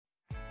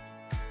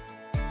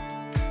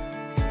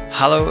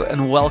Hello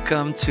and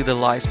welcome to the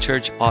Life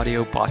Church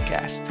audio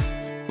podcast.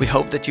 We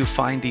hope that you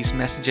find these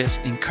messages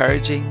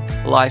encouraging,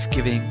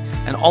 life-giving,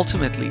 and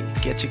ultimately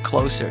get you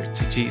closer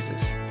to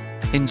Jesus.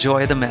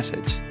 Enjoy the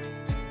message.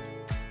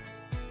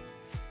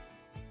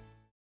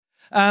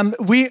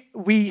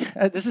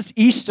 This is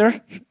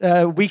Easter,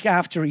 week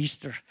after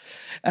Easter,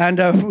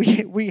 and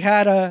we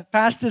had a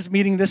pastors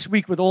meeting this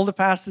week with all the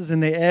pastors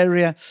in the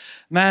area,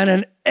 man,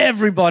 and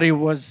everybody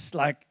was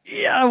like,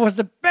 "Yeah, it was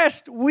the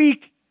best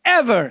week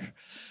ever,"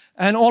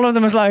 and all of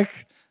them was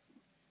like,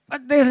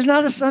 "But there's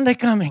another Sunday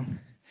coming."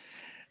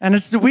 And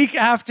it's the week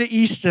after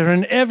Easter,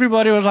 and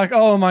everybody was like,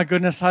 "Oh my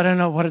goodness, I don't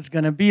know what it's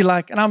going to be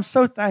like." And I'm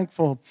so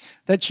thankful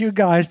that you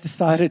guys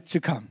decided to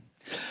come.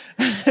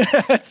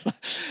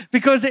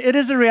 Because it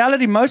is a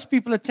reality. Most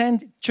people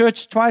attend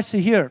church twice a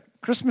year,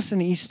 Christmas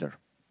and Easter.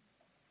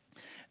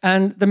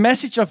 And the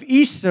message of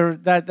Easter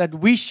that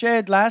we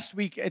shared last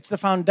week, it's the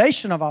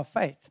foundation of our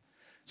faith.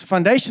 It's the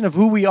foundation of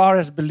who we are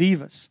as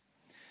believers.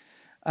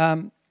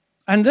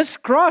 And this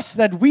cross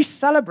that we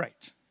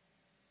celebrate,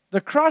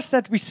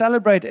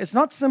 is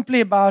not simply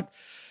about,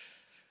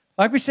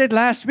 like we said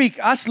last week,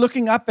 us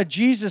looking up at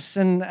Jesus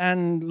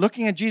and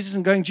looking at Jesus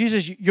and going,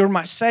 "Jesus, you're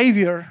my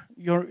Savior.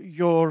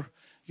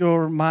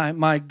 You're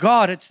my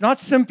God." It's not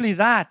simply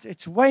that.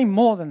 It's way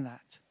more than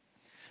that.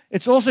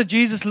 It's also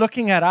Jesus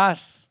looking at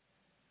us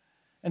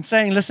and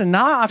saying, "Listen,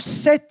 now I've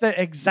set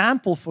the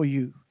example for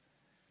you.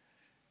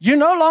 You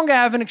no longer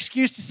have an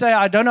excuse to say,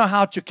 'I don't know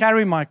how to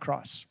carry my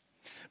cross.'"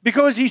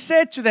 Because he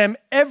said to them,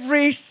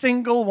 every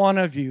single one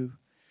of you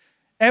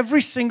are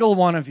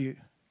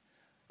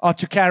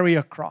to carry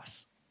a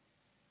cross.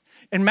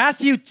 In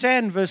Matthew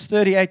 10, verse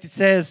 38, it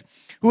says,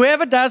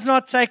 "Whoever does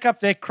not take up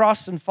their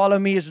cross and follow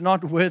me is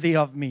not worthy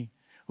of me."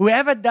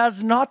 Whoever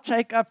does not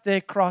take up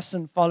their cross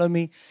and follow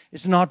me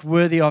is not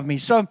worthy of me.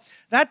 So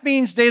that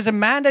means there's a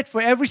mandate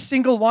for every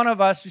single one of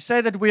us to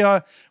say that we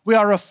are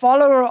a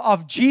follower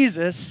of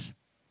Jesus.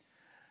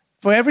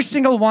 For every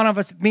single one of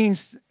us, it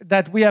means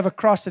that we have a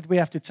cross that we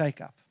have to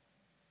take up.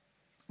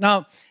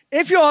 Now,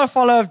 if you are a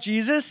follower of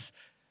Jesus,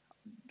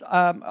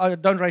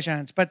 don't raise your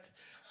hands, but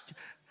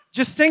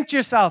just think to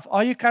yourself,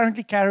 are you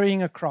currently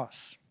carrying a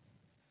cross?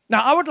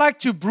 Now, I would like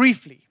to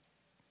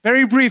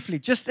very briefly,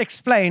 just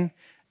explain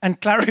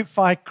and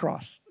clarify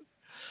cross.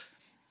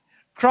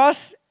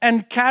 Cross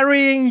and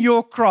carrying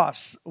your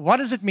cross. What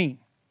does it mean?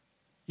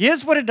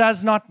 Here's what it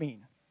does not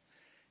mean.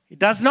 It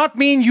does not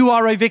mean you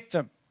are a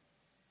victim.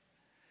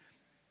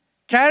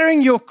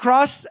 Carrying your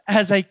cross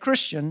as a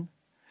Christian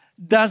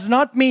does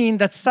not mean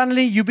that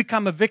suddenly you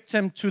become a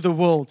victim to the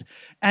world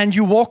and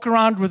you walk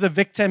around with a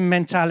victim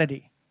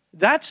mentality.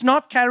 That's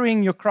not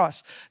carrying your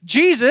cross.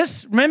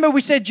 Jesus, remember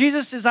we said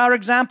Jesus is our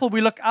example.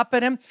 We look up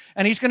at him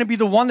and he's going to be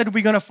the one that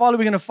we're going to follow.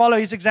 We're going to follow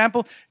his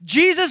example.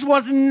 Jesus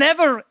was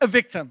never a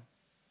victim.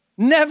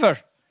 Never.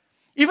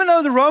 Even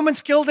though the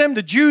Romans killed him,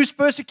 the Jews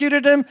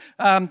persecuted him,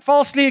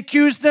 falsely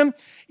accused him,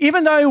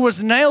 even though he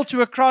was nailed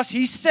to a cross,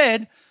 he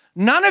said,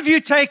 "None of you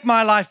take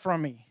my life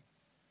from me.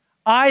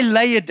 I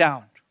lay it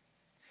down.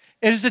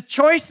 It is a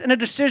choice and a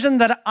decision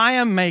that I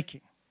am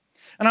making.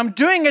 And I'm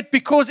doing it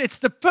because it's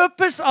the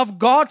purpose of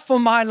God for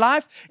my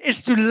life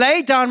is to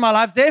lay down my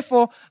life.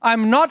 Therefore,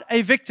 I'm not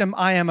a victim.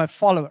 I am a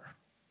follower."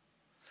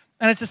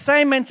 And it's the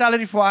same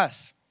mentality for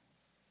us.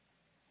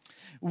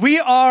 We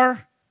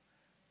are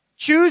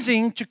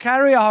choosing to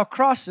carry our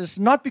crosses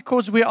not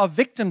because we are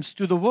victims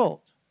to the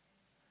world.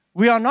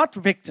 We are not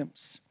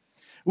victims.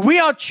 We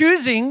are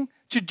choosing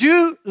to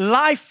do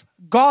life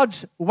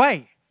God's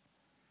way.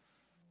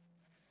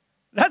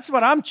 That's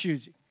what I'm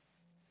choosing.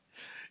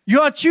 You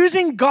are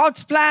choosing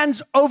God's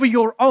plans over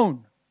your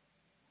own.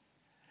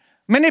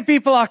 Many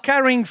people are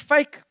carrying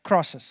fake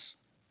crosses.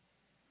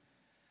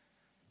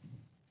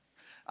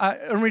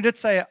 And we did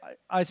say,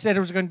 I said it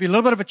was going to be a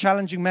little bit of a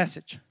challenging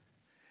message.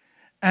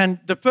 And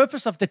the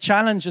purpose of the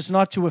challenge is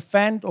not to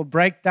offend or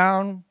break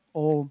down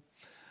or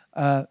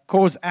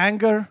cause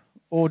anger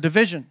or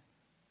division.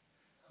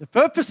 The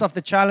purpose of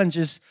the challenge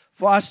is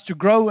for us to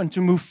grow and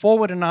to move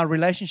forward in our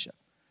relationship.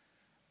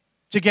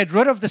 To get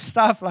rid of the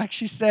stuff, like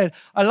she said.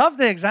 I love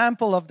the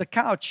example of the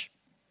couch.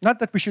 Not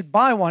that we should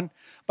buy one,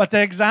 but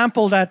the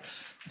example that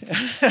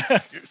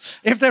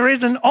if there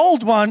is an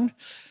old one,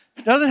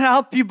 it doesn't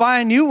help you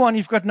buy a new one.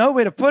 You've got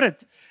nowhere to put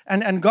it.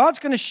 And God's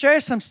going to share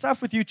some stuff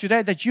with you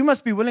today that you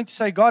must be willing to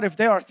say, "God, if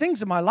there are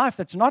things in my life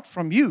that's not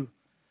from you,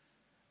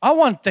 I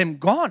want them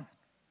gone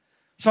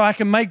so I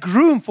can make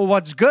room for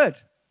what's good."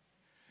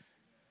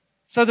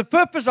 So the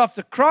purpose of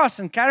the cross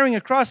and carrying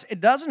a cross, it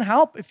doesn't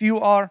help if you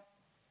are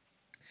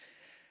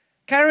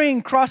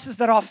carrying crosses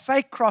that are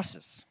fake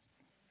crosses.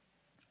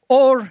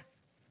 Or,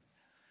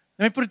 let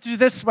me put it to you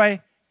this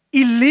way,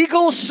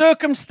 illegal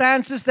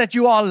circumstances that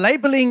you are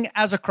labeling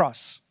as a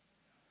cross.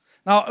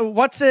 Now,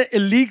 what's an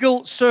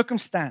illegal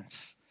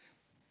circumstance?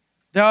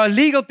 They are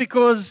illegal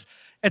because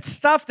it's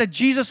stuff that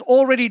Jesus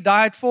already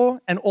died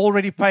for and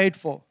already paid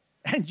for.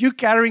 And you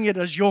carrying it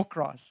as your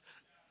cross.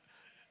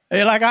 And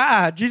you're like,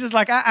 Jesus is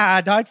like,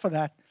 I died for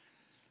that.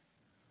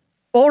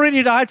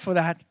 Already died for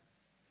that.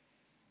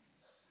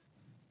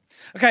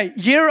 Okay,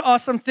 here are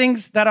some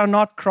things that are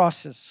not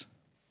crosses.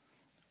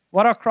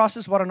 What are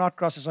crosses? What are not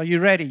crosses? Are you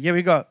ready? Here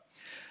we go.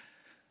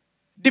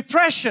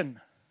 Depression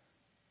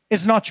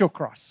is not your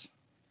cross.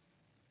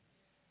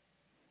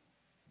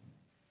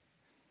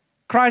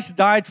 Christ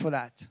died for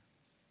that.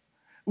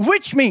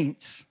 Which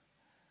means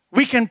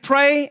we can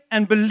pray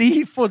and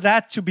believe for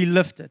that to be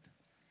lifted.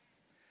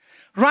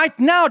 Right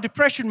now,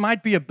 depression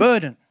might be a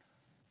burden,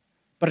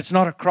 but it's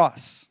not a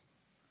cross.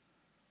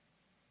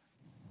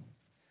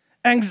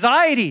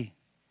 Anxiety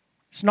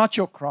is not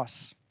your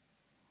cross.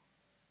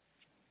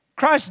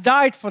 Christ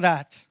died for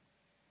that.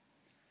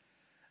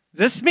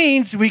 This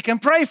means we can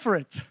pray for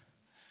it.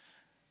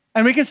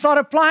 And we can start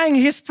applying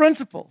His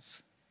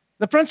principles.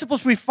 The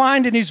principles we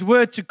find in His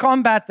Word to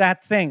combat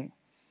that thing.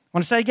 I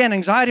want to say again,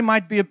 anxiety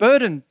might be a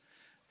burden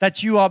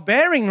that you are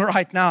bearing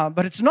right now,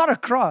 but it's not a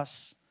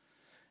cross.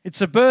 It's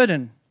a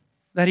burden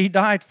that He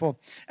died for.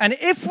 And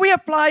if we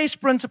apply His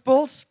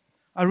principles,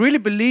 I really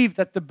believe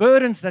that the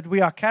burdens that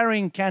we are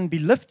carrying can be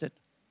lifted.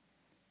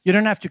 You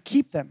don't have to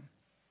keep them.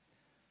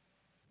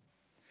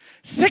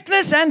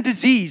 Sickness and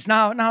disease.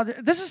 Now,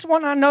 this is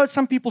one I know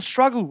some people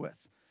struggle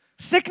with.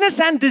 Sickness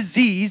and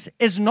disease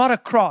is not a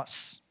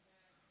cross.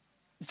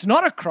 It's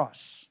not a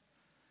cross.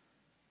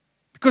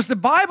 Because the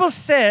Bible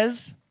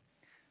says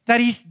that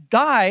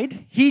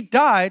He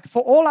died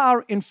for all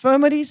our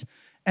infirmities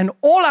and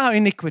all our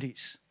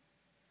iniquities.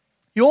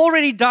 He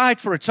already died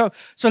for it. So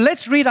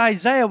let's read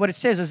Isaiah, what it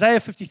says. Isaiah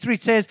 53,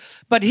 it says,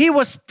 but He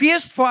was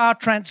pierced for our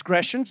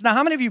transgressions. Now,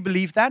 how many of you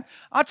believe that?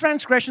 Our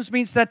transgressions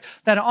means that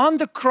on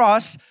the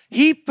cross,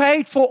 He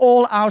paid for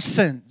all our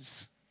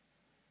sins.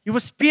 He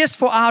was pierced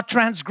for our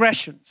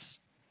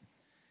transgressions.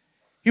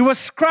 He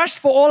was crushed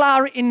for all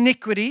our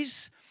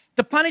iniquities.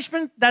 The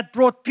punishment that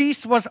brought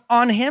peace was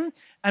on Him,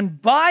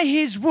 and by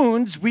His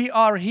wounds we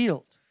are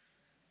healed.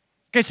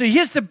 Okay, so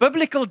here's the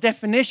biblical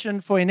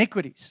definition for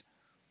iniquities.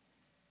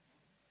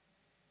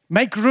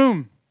 Make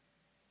room.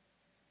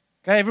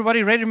 Okay,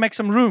 everybody ready to make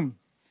some room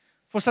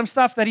for some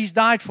stuff that He's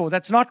died for.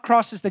 That's not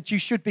crosses that you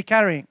should be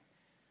carrying.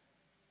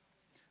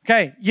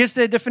 Okay, here's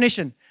the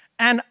definition.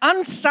 An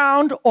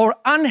unsound or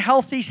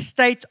unhealthy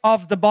state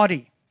of the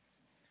body.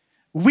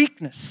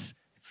 Weakness,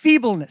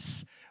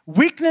 feebleness,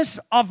 weakness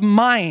of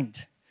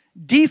mind,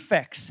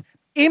 defects,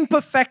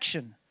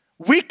 imperfection,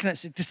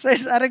 weakness. It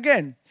says that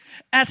again.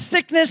 As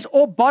sickness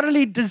or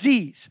bodily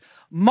disease.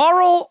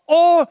 Moral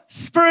or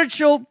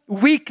spiritual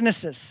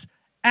weaknesses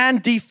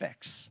and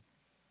defects.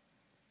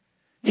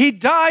 He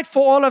died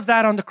for all of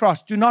that on the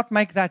cross. Do not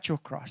make that your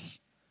cross.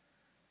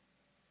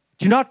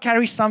 Do not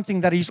carry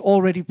something that He's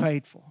already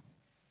paid for.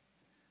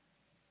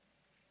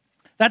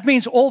 That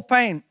means all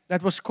pain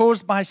that was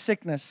caused by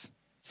sickness,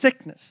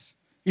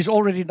 He's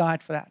already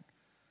died for that.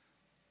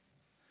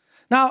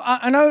 Now,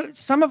 I know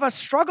some of us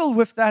struggle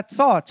with that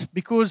thought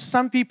because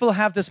some people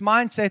have this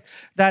mindset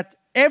that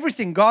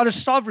everything, God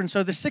is sovereign,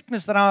 so the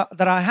sickness that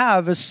I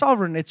have is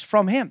sovereign. It's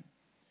from Him.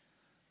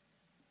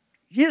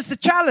 Here's the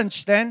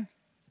challenge then.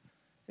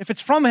 If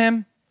it's from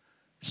Him,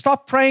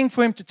 stop praying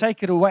for Him to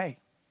take it away.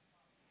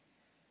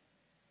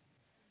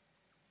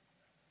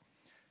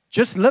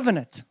 Just live in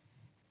it.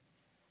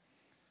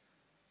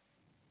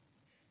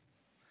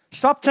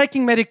 Stop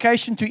taking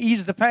medication to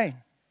ease the pain.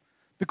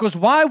 Because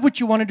why would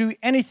you want to do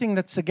anything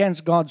that's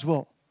against God's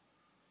will?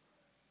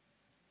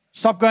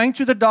 Stop going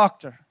to the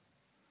doctor.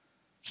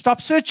 Stop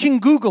searching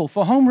Google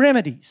for home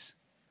remedies.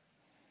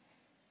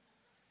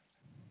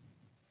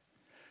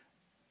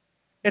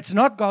 It's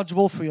not God's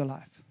will for your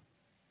life.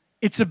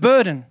 It's a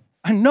burden.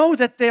 I know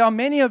that there are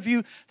many of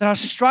you that are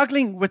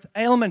struggling with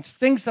ailments,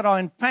 things that are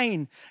in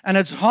pain, and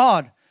it's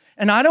hard.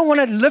 And I don't want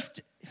to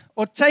lift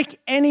or take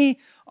any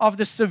of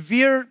the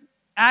severe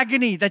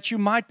agony that you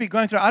might be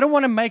going through. I don't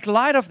want to make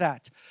light of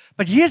that.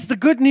 But here's the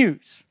good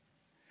news.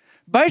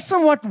 Based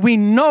on what we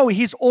know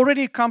He's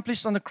already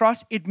accomplished on the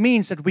cross, it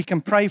means that we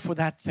can pray for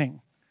that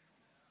thing.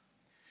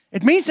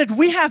 It means that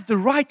we have the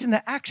right and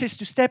the access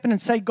to step in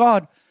and say,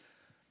 God,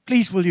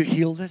 please will you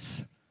heal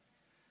this?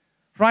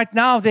 Right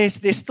now, there's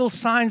still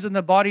signs in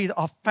the body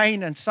of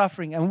pain and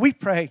suffering. And we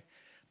pray,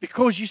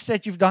 because you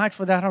said you've died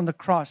for that on the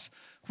cross,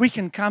 we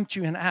can come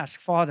to you and ask,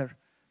 Father,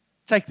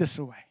 take this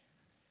away.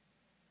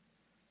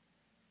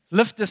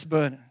 Lift this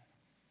burden.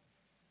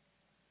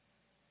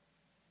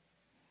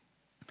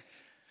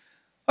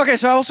 Okay,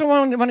 so I also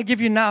want to give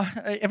you now,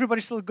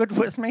 everybody still good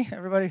with me?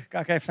 Everybody?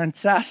 Okay,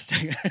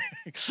 fantastic.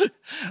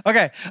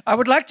 Okay, I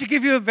would like to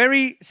give you a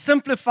very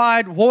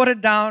simplified,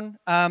 watered down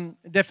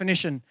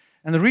definition.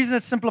 And the reason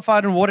it's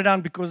simplified and watered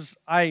down because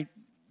I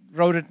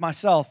wrote it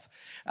myself.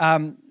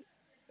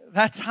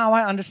 That's how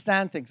I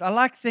understand things. I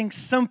like things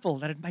simple,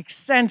 that it makes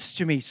sense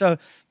to me. So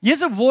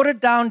here's a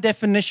watered down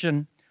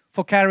definition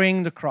for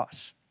carrying the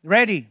cross.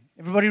 Ready?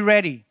 Everybody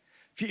ready?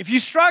 If you're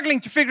struggling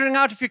to figuring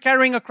out if you're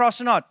carrying a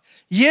cross or not,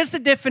 here's the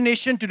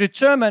definition to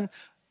determine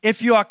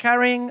if you are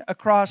carrying a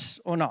cross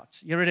or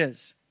not. Here it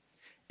is.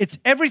 It's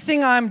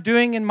everything I'm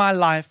doing in my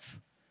life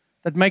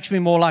that makes me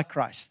more like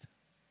Christ.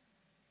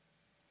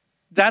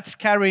 That's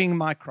carrying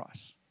my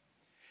cross.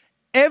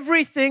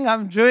 Everything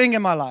I'm doing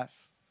in my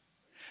life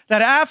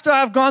that after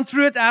I've gone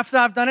through it, after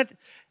I've done it,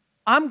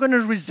 I'm going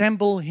to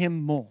resemble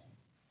Him more.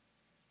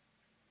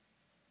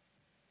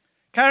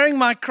 Carrying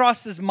my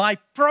cross is my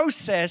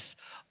process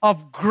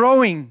of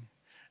growing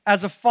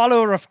as a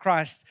follower of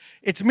Christ.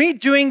 It's me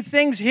doing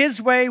things His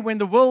way when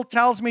the world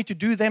tells me to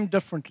do them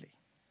differently.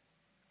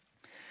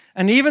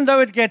 And even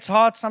though it gets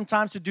hard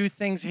sometimes to do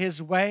things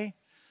His way,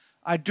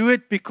 I do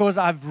it because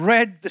I've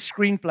read the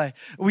screenplay.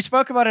 We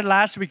spoke about it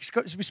last week.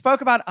 We spoke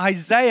about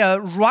Isaiah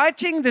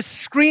writing the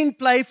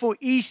screenplay for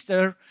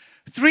Easter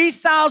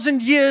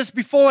 3,000 years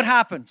before it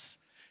happens.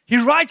 He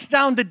writes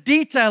down the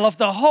detail of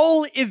the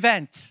whole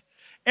event.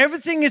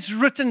 Everything is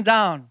written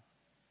down.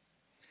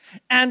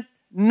 And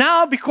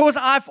now, because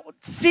I've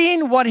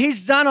seen what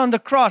He's done on the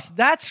cross,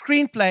 that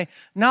screenplay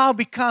now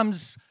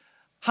becomes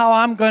how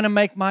I'm going to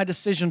make my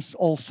decisions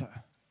also,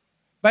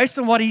 based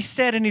on what He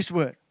said in His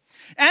Word.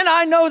 And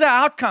I know the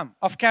outcome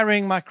of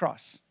carrying my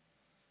cross,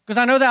 because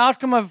I know the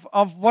outcome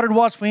of what it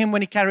was for Him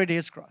when He carried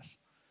His cross.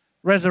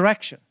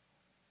 Resurrection.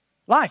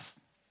 Life.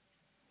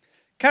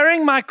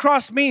 Carrying my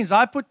cross means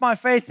I put my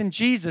faith in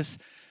Jesus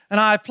and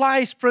I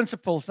apply His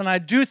principles and I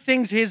do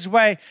things His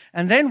way.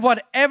 And then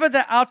whatever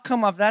the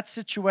outcome of that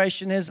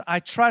situation is, I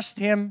trust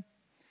Him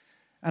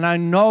and I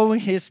know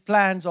His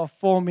plans are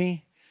for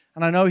me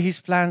and I know His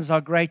plans are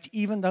great,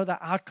 even though the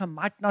outcome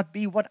might not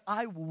be what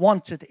I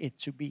wanted it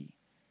to be.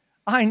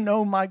 I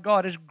know my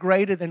God is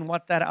greater than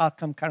what that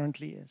outcome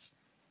currently is.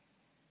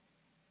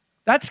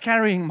 That's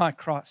carrying my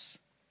cross.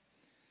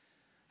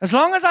 As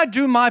long as I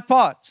do my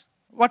part,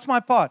 what's my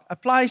part?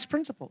 Apply His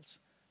principles.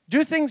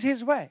 Do things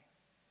His way.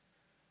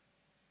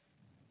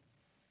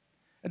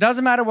 It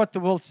doesn't matter what the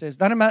world says. It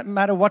doesn't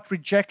matter what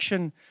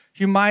rejection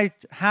you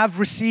might have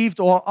received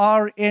or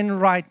are in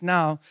right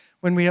now.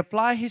 When we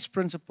apply His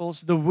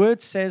principles, the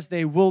Word says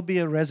there will be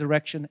a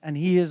resurrection, and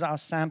He is our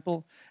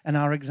sample and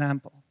our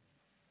example.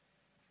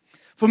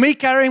 For me,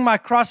 carrying my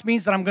cross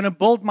means that I'm going to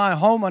build my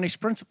home on His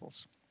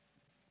principles.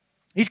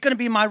 He's going to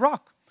be my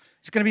rock.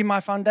 He's going to be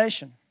my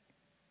foundation.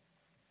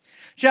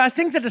 See, I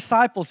think the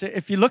disciples,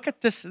 if you look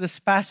at this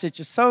passage,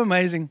 it's so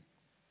amazing.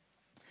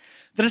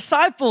 The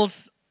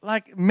disciples,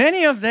 like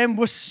many of them,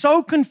 were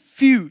so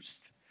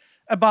confused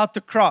about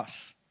the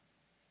cross.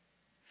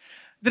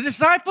 The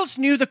disciples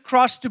knew the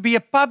cross to be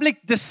a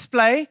public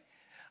display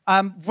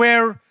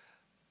where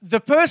the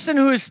person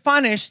who is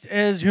punished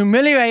is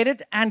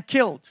humiliated and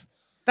killed.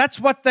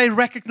 That's what they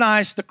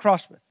recognized the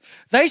cross with.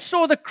 They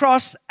saw the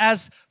cross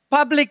as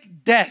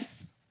public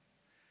death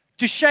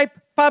to shape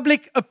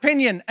public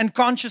opinion and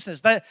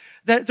consciousness.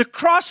 The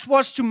cross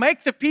was to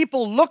make the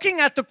people looking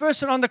at the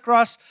person on the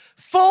cross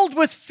filled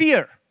with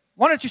fear,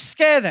 wanted to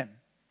scare them.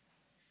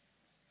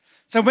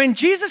 So when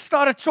Jesus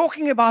started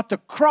talking about the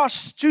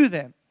cross to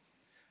them,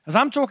 as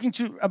I'm talking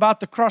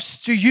about the cross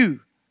to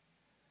you,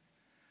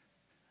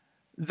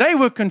 they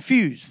were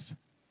confused,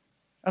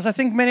 as I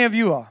think many of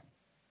you are.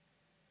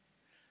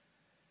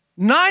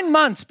 9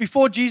 months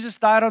before Jesus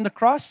died on the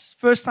cross,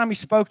 first time He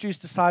spoke to His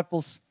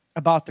disciples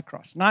about the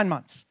cross. 9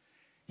 months.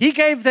 He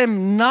gave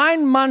them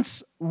 9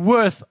 months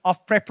worth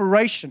of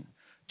preparation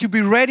to be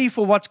ready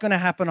for what's going to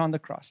happen on the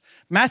cross.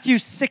 Matthew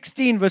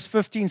 16 verse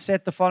 15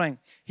 said the following.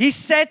 He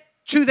said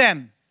to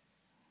them.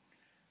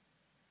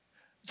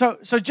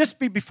 So just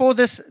before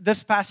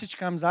this passage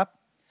comes up,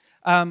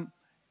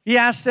 He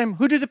asked them,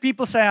 who do the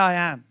people say I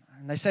am?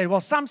 And they said,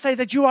 well, some say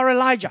that you are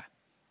Elijah.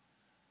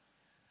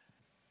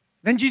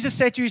 Then Jesus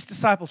said to His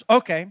disciples,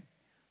 okay,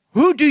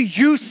 who do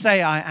you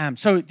say I am?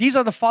 So these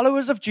are the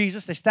followers of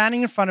Jesus. They're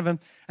standing in front of Him.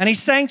 And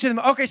He's saying to them,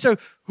 okay, so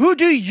who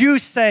do you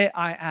say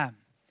I am?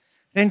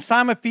 Then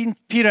Simon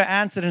Peter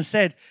answered and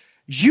said,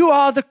 you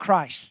are the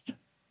Christ,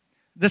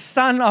 the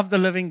Son of the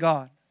living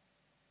God.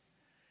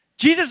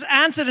 Jesus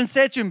answered and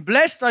said to him,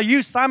 blessed are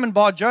you, Simon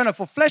Bar-Jonah,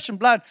 for flesh and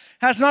blood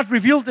has not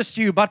revealed this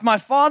to you, but my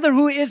Father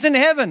who is in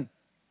heaven.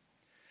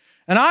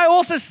 And I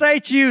also say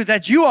to you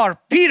that you are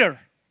Peter,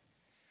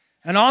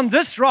 and on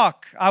this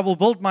rock I will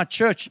build my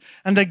church,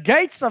 and the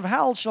gates of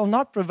hell shall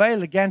not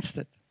prevail against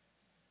it.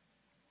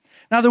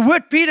 Now the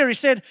word Peter, he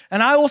said,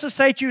 and I also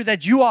say to you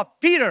that you are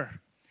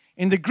Peter.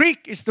 In the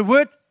Greek, it's the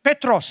word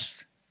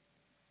Petros.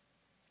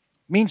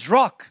 Means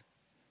rock.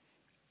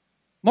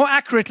 More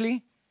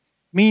accurately,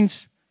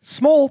 means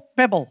small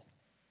pebble.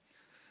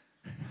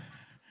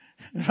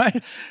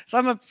 Right?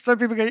 Some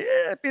people go,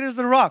 yeah, Peter's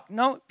the rock.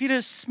 No,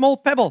 Peter's small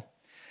pebble.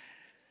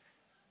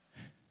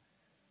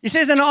 He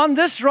says, and on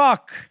this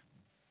rock,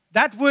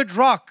 that word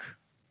rock,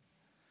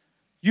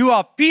 you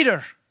are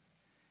Peter.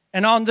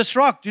 And on this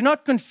rock, do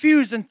not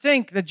confuse and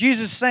think that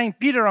Jesus is saying,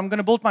 Peter, I'm going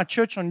to build my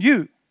church on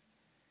you.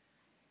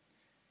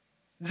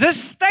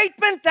 This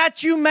statement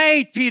that you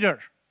made, Peter,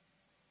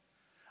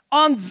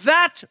 on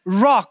that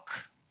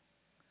rock,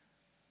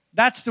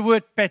 that's the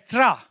word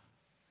Petra,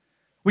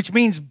 which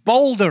means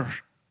boulder.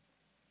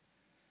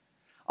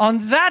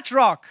 On that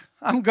rock,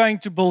 I'm going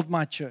to build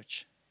my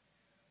church.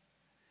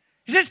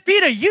 He says,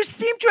 Peter, you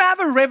seem to have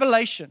a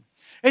revelation.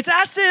 It's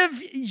as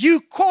if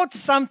you caught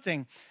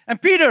something. And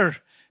Peter,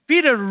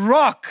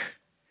 rock,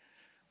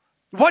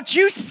 what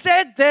you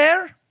said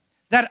there,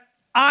 that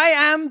I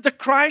am the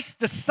Christ,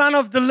 the Son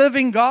of the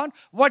living God.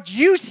 What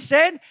you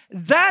said,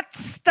 that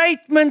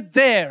statement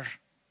there,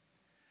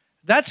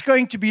 that's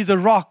going to be the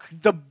rock,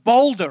 the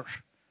boulder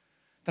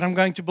that I'm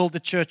going to build the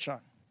church on.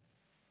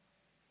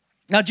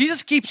 Now,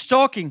 Jesus keeps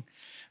talking.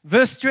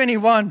 Verse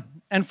 21,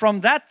 and from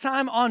that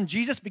time on,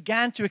 Jesus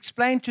began to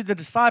explain to the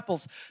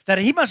disciples that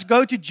he must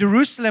go to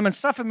Jerusalem and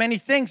suffer many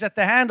things at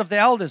the hand of the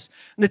elders,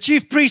 and the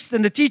chief priests,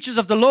 and the teachers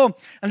of the law,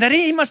 and that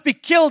he must be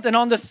killed, and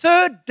on the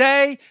third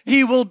day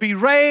he will be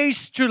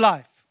raised to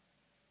life.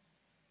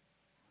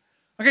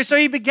 Okay, so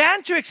he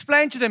began to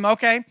explain to them,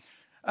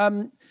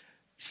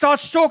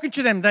 starts talking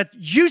to them that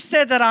you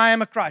said that I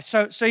am a Christ.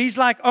 So he's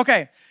like,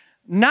 okay,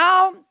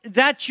 now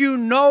that you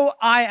know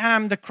I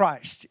am the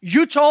Christ,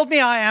 you told me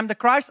I am the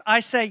Christ. I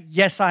say,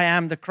 yes, I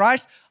am the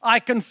Christ. I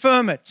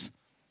confirm it.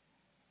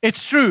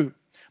 It's true.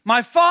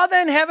 My Father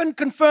in heaven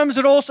confirms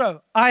it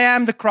also. I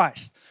am the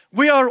Christ.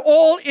 We are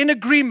all in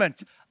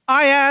agreement.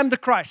 I am the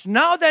Christ.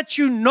 Now that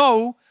you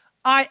know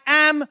I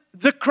am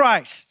the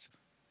Christ,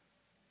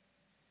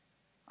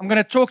 I'm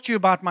going to talk to you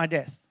about my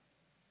death.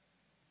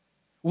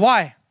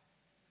 Why?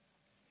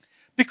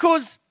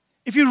 Because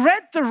if you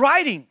read the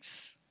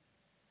writings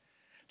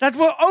that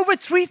were over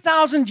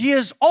 3,000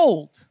 years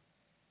old,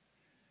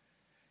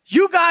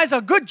 you guys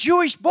are good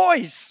Jewish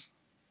boys,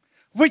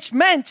 which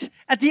meant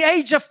at the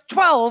age of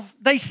 12,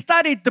 they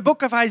studied the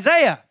book of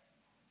Isaiah,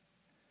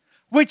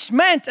 which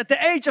meant at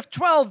the age of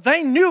 12,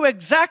 they knew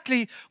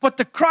exactly what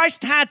the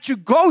Christ had to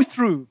go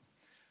through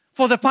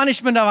for the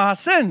punishment of our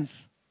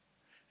sins.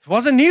 It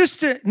wasn't news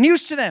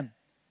to them.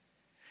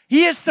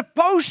 He is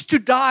supposed to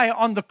die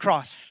on the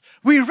cross.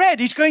 We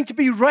read he's going to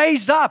be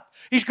raised up.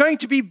 He's going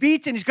to be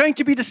beaten. He's going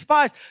to be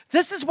despised.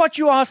 This is what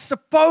you are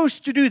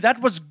supposed to do.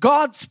 That was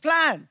God's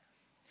plan.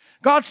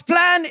 God's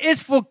plan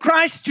is for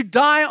Christ to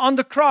die on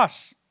the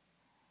cross.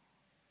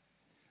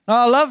 Now,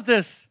 I love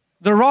this.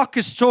 The rock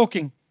is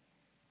talking.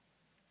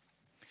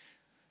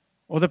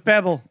 Or the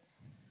pebble.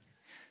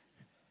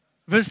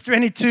 Verse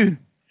 22.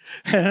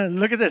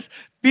 Look at this.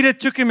 Peter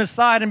took him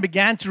aside and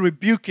began to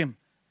rebuke him.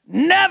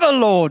 Never,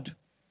 Lord,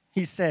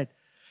 he said.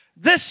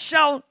 This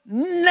shall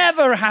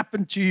never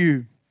happen to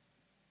you.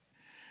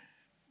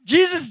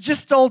 Jesus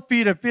just told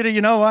Peter, Peter,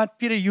 you know what?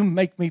 Peter, you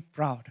make me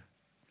proud.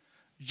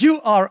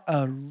 You are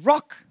a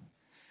rock.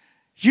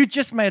 You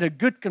just made a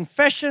good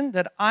confession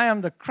that I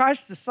am the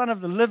Christ, the Son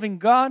of the living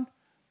God.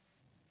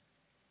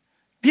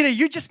 Peter,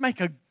 you just made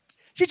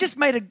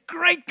a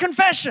great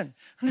confession.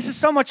 And this is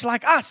so much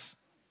like us.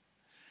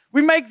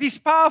 We make these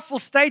powerful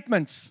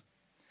statements.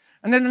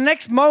 And then the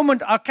next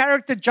moment, our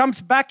character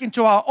jumps back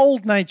into our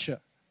old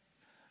nature.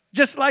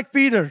 Just like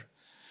Peter.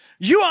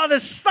 You are the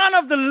Son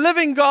of the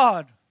living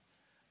God.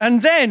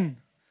 And then,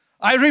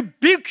 I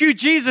rebuke you,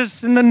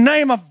 Jesus, in the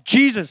name of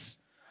Jesus.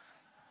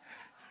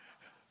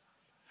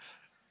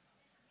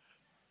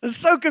 It's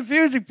so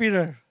confusing,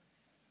 Peter.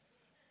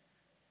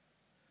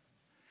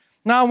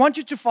 Now, I want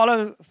you to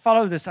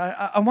follow this.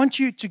 I want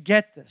you to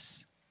get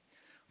this.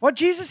 What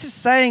Jesus is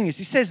saying is,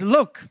 he says,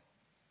 look,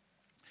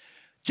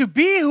 to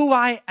be who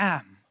I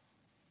am,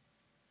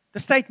 the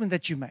statement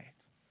that you made,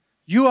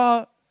 you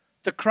are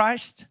the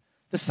Christ,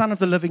 the Son of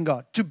the living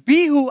God. To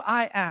be who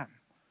I am,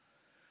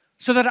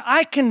 so that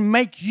I can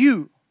make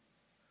you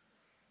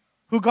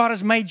who God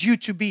has made you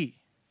to be,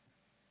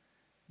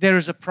 there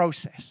is a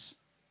process.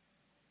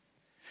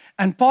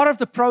 And part of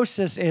the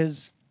process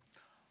is,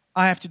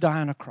 I have to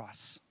die on a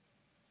cross.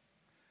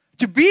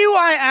 To be who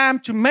I am,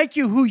 to make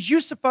you who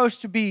you're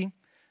supposed to be,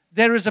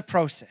 there is a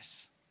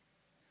process.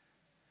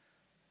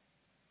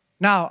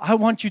 Now, I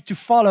want you to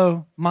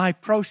follow my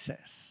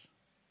process.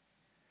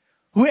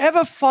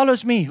 Whoever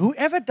follows me,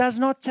 whoever does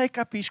not take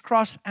up his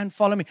cross and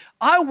follow me,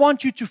 I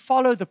want you to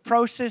follow the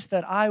process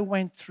that I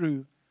went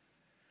through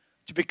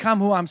to become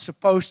who I'm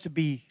supposed to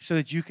be so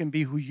that you can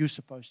be who you're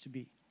supposed to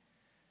be.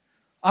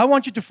 I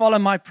want you to follow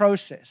my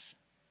process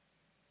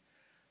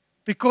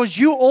because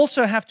you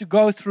also have to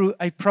go through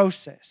a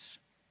process.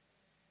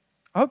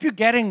 I hope you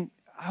get that.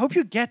 I hope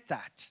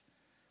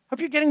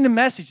you're getting the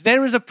message.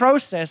 There is a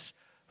process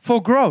for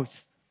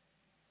growth.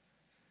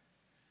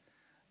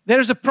 There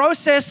is a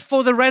process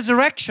for the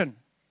resurrection,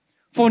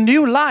 for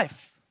new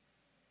life.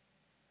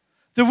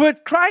 The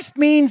word Christ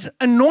means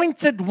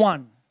anointed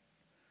one.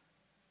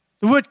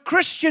 The word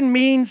Christian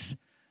means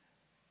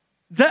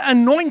the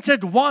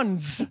anointed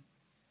ones.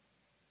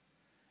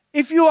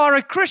 If you are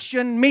a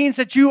Christian, means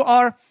that you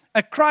are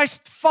a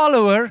Christ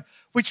follower,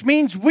 which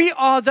means we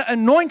are the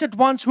anointed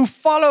ones who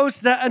follows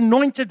the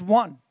anointed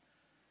one.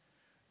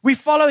 We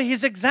follow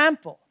his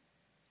example.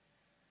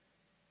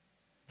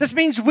 This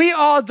means we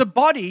are the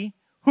body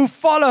who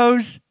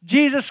follows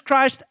Jesus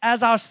Christ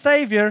as our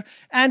Savior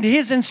and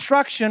his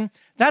instruction.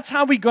 That's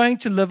how we're going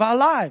to live our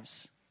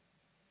lives.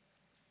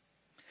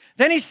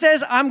 Then he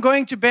says, I'm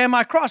going to bear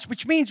my cross,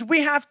 which means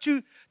we have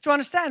to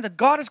understand that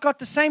God has got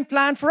the same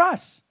plan for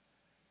us.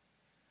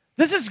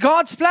 This is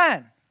God's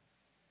plan.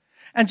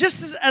 And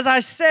just as I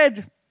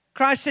said,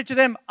 Christ said to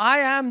them, I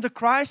am the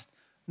Christ.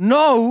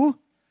 Know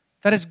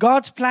that it's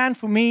God's plan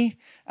for me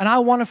and I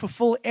want to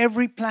fulfill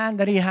every plan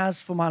that He has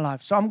for my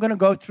life. So I'm going to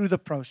go through the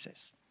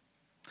process.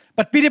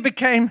 But Peter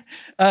became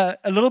a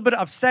little bit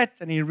upset,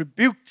 and he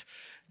rebuked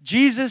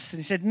Jesus, and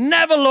he said,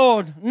 "Never,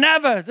 Lord,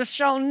 never. This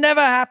shall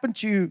never happen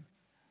to you."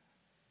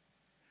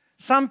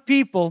 Some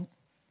people,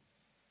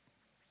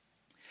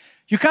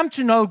 you come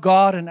to know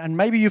God, and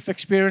maybe you've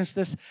experienced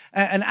this,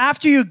 and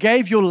after you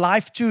gave your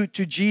life to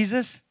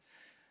Jesus,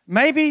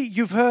 maybe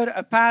you've heard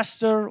a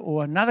pastor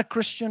or another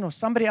Christian or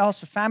somebody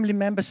else, a family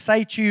member,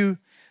 say to you,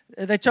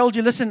 they told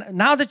you, "Listen,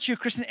 now that you're a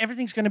Christian,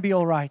 everything's going to be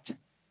all right."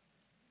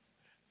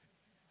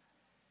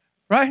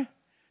 Right?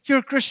 You're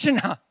a Christian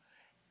now.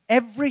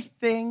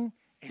 Everything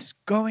is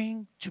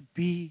going to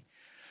be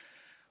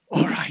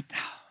all right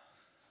now.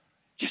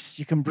 Just,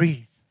 you can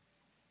breathe.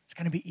 It's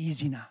going to be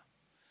easy now.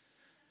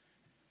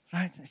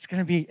 Right?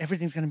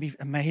 Everything's going to be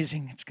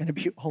amazing. It's going to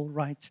be all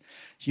right.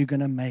 You're going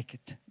to make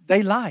it.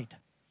 They lied.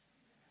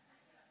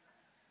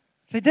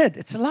 They did.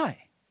 It's a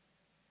lie.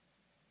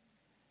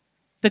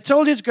 They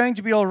told you it's going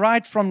to be all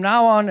right from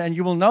now on, and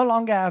you will no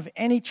longer have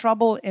any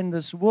trouble in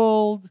this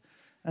world,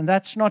 and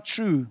that's not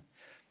true.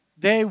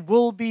 There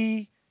will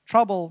be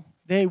trouble.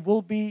 There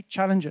will be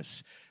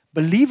challenges.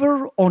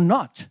 Believer or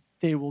not,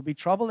 there will be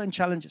trouble and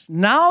challenges.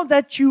 Now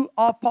that you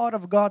are part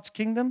of God's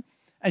kingdom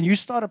and you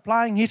start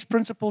applying His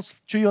principles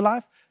to your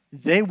life,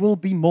 there will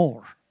be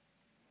more.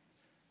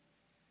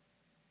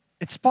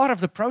 It's part of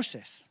the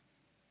process.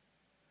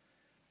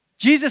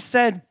 Jesus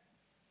said,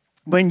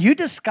 when you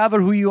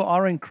discover who you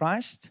are in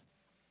Christ,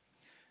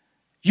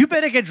 you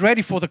better get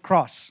ready for the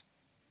cross.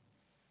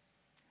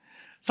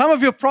 Some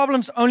of your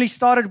problems only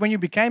started when you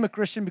became a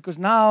Christian, because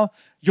now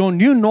your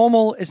new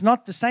normal is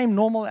not the same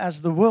normal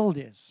as the world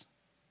is.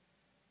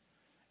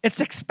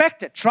 It's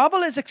expected. Trouble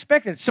is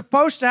expected. It's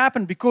supposed to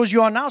happen because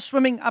you are now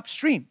swimming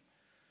upstream.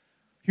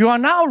 You are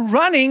now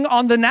running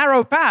on the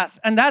narrow path,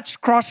 and that's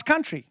cross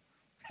country.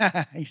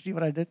 You see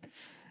what I did?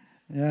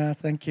 Yeah,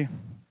 thank you.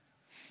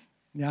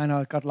 Yeah, I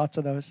know, I got lots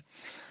of those.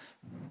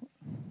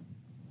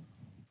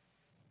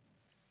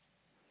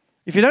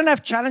 If you don't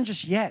have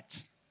challenges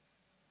yet,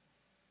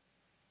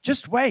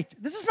 just wait.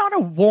 This is not a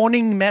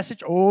warning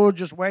message. Oh,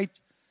 just wait.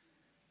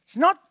 It's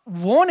not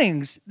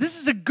warnings. This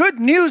is a good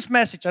news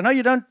message. I know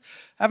you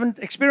haven't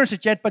experienced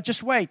it yet, but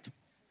just wait.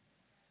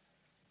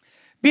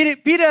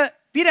 Peter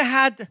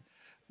had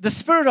the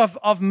spirit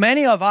of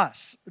many of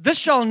us. This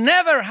shall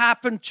never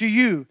happen to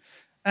you.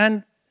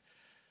 And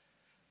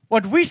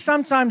what we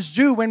sometimes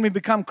do when we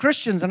become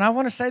Christians, and I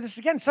want to say this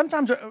again,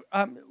 sometimes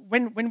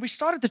when we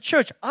started the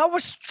church, I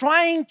was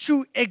trying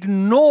to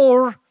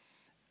ignore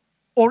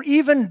or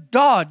even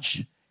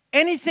dodge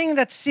anything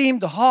that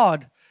seemed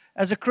hard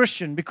as a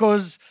Christian,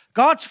 because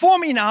God's for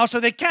me now, so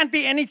there can't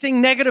be anything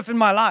negative in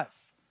my life.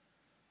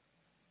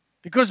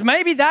 Because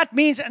maybe that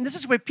means, and this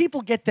is where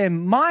people get their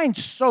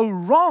minds so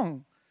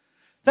wrong,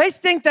 they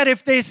think that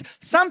if there's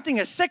something,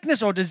 a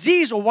sickness or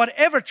disease or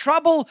whatever,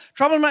 trouble,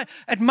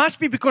 it must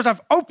be because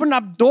I've opened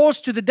up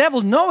doors to the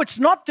devil. No, it's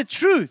not the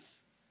truth.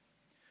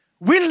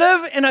 We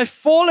live in a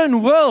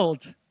fallen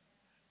world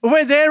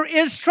where there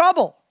is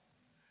trouble.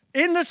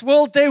 In this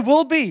world, there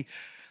will be.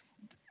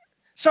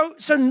 So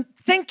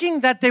thinking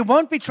that there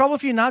won't be trouble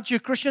for you now that you're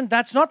a Christian,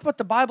 that's not what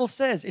the Bible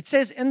says. It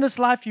says in this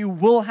life you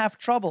will have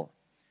trouble.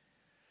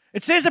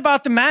 It says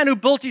about the man who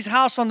built his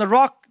house on the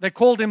rock, they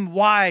called him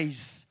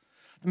wise.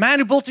 The man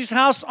who built his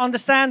house on the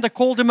sand, they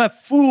called him a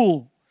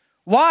fool.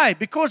 Why?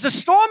 Because the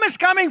storm is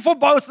coming for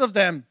both of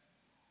them.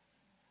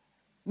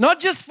 Not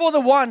just for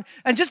the one.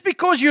 And just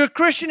because you're a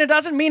Christian, it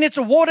doesn't mean it's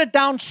a watered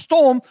down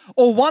storm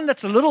or one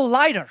that's a little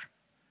lighter.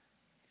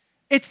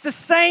 It's the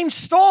same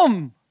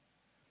storm.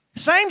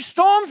 Same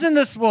storms in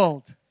this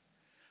world.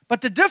 But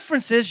the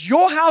difference is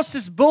your house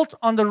is built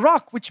on the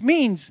rock, which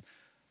means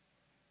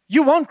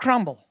you won't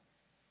crumble.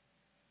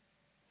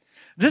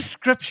 This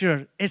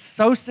scripture is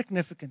so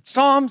significant.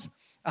 Psalms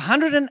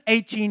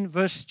 118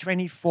 verse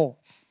 24.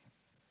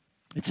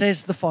 It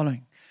says the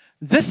following.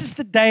 This is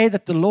the day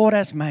that the Lord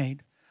has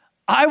made.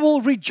 I will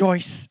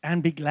rejoice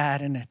and be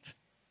glad in it.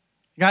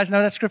 You guys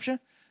know that scripture?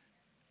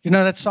 You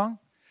know that song?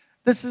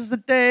 This is the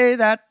day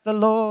that the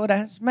Lord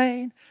has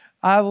made.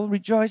 I will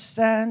rejoice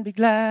and be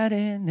glad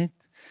in it.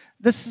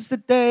 This is the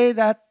day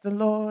that the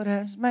Lord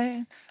has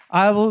made.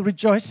 I will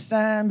rejoice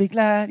and be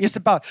glad. It's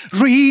about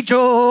rejoice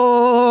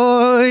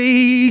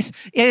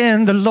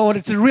in the Lord.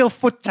 It's a real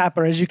foot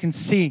tapper, as you can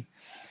see.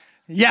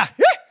 Yeah,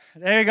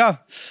 there you go.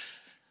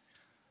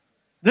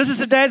 This is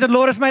the day the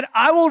Lord has made.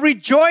 I will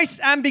rejoice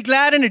and be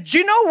glad in it. Do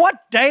you know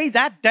what day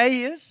that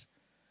day is?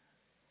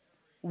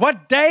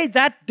 What day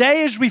that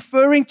day is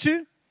referring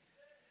to?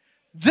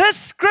 This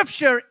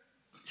scripture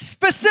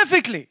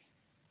specifically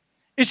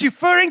is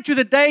referring to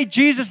the day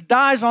Jesus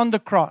dies on the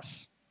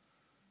cross.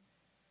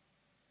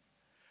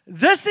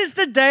 This is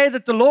the day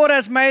that the Lord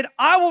has made.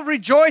 I will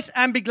rejoice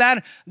and be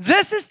glad.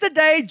 This is the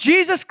day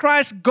Jesus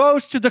Christ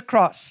goes to the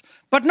cross.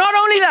 But not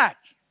only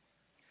that,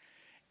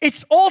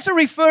 it's also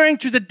referring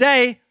to the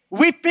day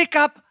we pick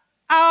up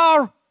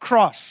our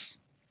cross.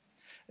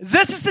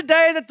 This is the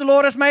day that the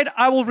Lord has made.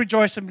 I will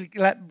rejoice and be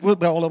glad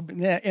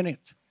in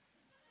it.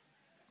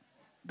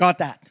 Got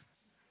that?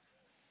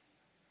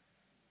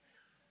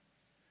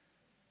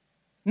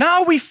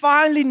 Now we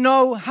finally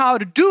know how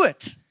to do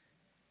it.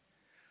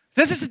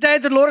 This is the day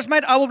the Lord has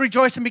made. I will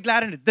rejoice and be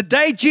glad in it. The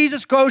day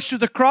Jesus goes to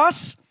the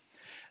cross,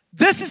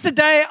 this is the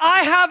day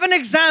I have an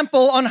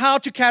example on how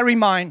to carry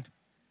mine.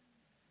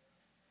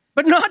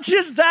 But not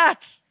just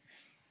that.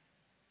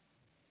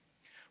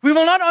 We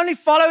will not only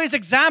follow his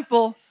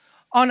example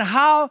on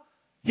how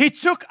he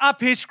took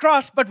up his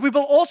cross, but we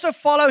will also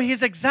follow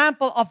his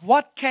example of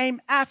what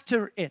came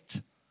after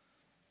it.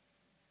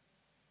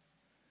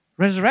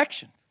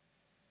 Resurrection.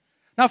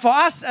 Now, for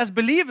us as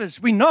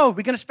believers, we know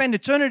we're going to spend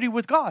eternity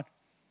with God.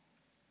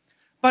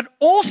 But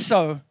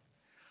also,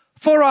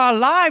 for our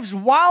lives,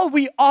 while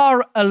we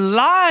are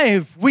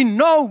alive, we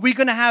know we're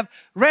going to have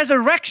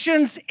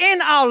resurrections in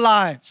our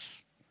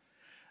lives.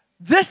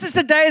 This is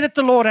the day that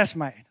the Lord has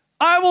made.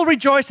 I will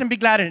rejoice and be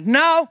glad in it.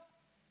 Now,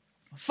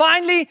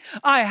 finally,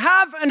 I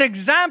have an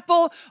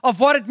example of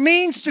what it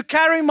means to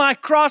carry my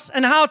cross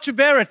and how to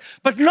bear it.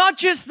 But not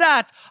just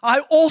that,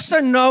 I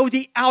also know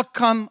the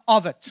outcome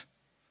of it.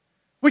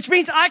 Which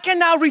means I can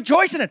now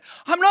rejoice in it.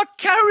 I'm not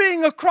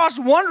carrying a cross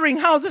wondering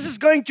how this is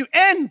going to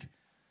end.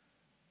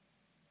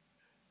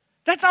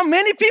 That's how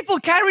many people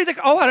carry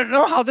I don't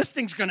know how this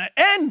thing's going to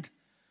end.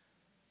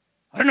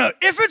 I don't know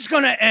if it's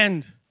going to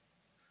end.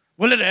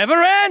 Will it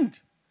ever end?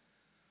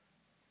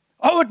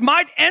 Oh, it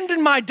might end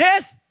in my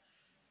death.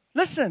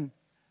 Listen,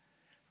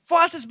 for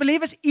us as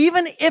believers,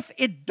 even if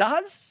it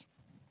does,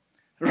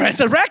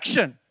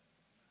 resurrection.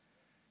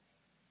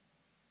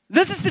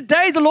 This is the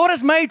day the Lord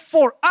has made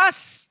for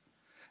us.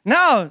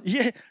 Now,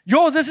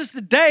 this is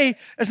the day.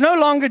 It's no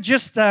longer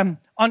just on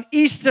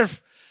Easter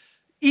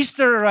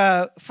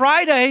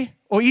Friday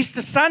or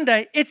Easter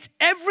Sunday. It's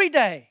every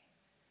day,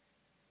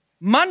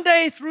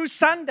 Monday through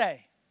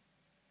Sunday.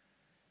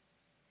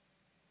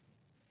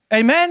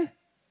 Amen?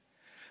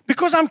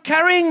 Because I'm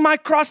carrying my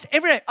cross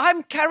every day.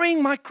 I'm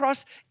carrying my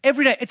cross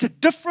every day. It's a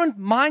different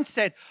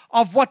mindset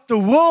of what the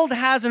world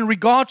has in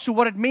regards to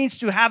what it means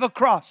to have a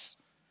cross.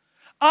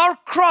 Our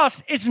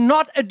cross is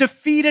not a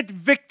defeated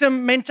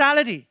victim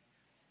mentality.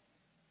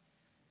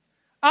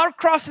 Our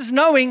cross is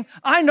knowing,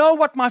 I know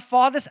what my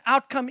Father's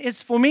outcome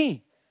is for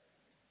me.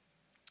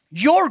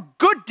 Your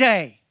good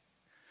day,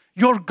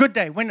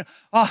 when,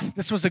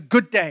 this was a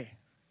good day,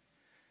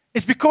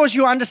 is because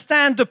you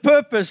understand the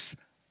purpose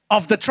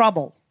of the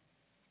trouble.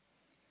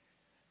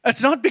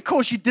 It's not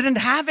because you didn't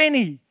have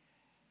any.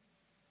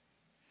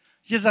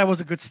 Yes, that was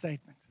a good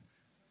statement.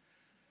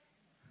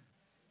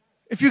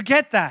 If you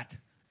get that,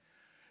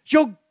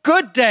 your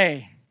good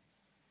day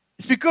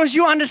is because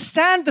you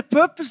understand the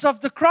purpose of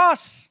the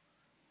cross.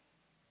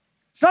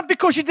 It's not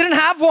because you didn't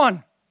have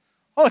one.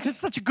 Oh, this is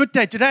such a good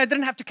day. Today I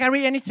didn't have to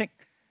carry anything.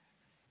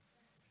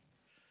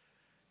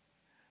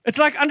 It's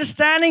like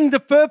understanding the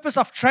purpose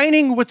of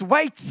training with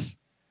weights.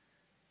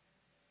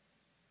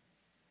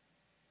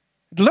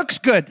 It looks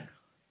good.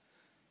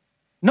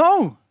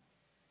 No.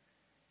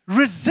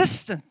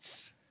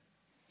 Resistance.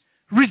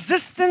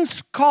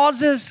 Resistance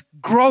causes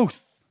growth.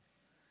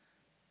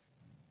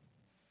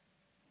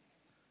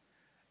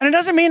 And it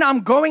doesn't mean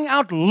I'm going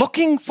out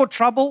looking for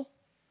trouble,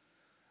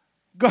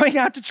 going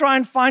out to try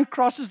and find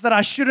crosses that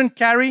I shouldn't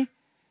carry,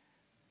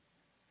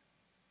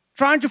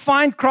 trying to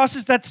find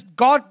crosses that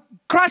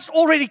Christ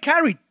already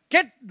carried.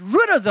 Get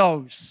rid of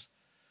those.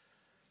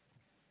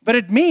 But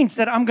it means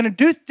that I'm going to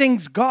do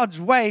things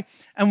God's way.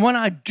 And when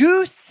I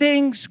do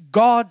things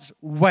God's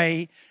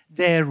way,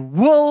 there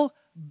will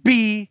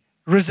be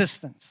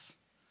resistance.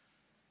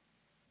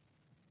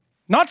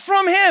 Not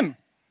from Him,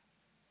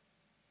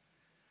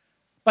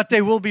 but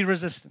there will be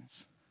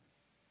resistance.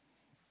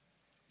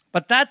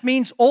 But that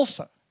means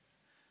also,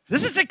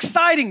 this is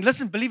exciting.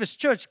 Listen, Believers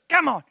Church,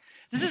 come on.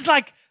 This is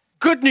like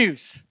good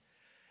news.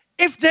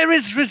 If there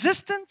is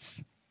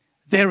resistance,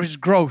 there is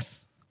growth.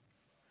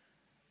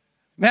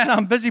 Man,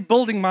 I'm busy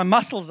building my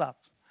muscles up.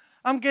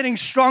 I'm getting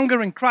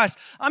stronger in Christ.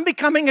 I'm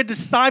becoming a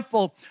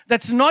disciple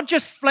that's not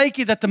just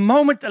flaky, that the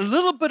moment a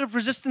little bit of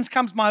resistance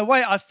comes my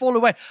way, I fall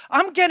away.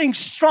 I'm getting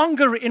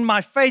stronger in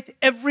my faith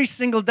every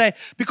single day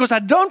because I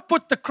don't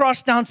put the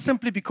cross down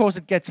simply because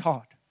it gets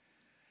hard.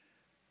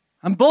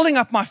 I'm building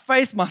up my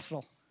faith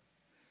muscle.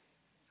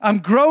 I'm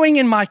growing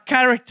in my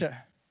character.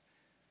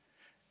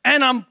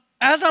 And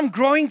as I'm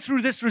growing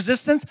through this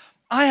resistance,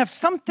 I have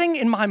something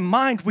in my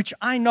mind which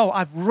I know.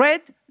 I've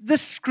read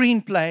this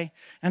screenplay,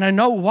 and I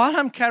know while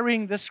I'm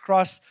carrying this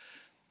cross,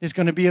 there's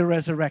going to be a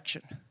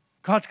resurrection.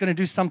 God's going to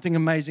do something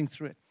amazing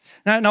through it.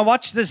 Now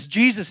watch this.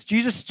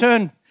 Jesus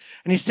turned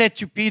and he said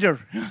to Peter,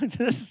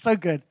 this is so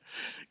good.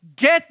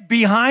 Get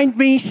behind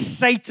me,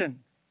 Satan.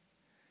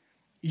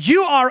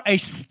 You are a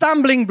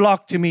stumbling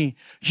block to me.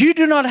 You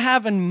do not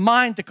have in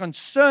mind the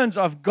concerns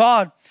of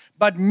God,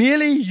 but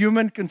merely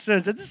human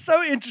concerns. This is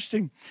so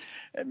interesting.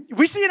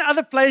 We see in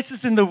other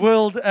places in the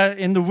world,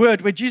 in the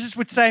Word, where Jesus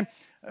would say,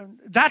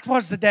 that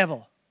was the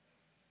devil.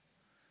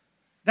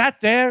 That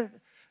there,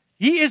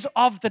 he is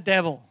of the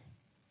devil.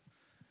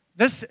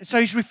 So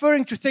he's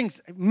referring to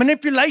things,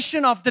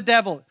 manipulation of the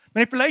devil.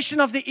 Manipulation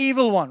of the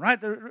evil one,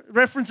 right? The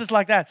references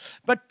like that.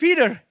 But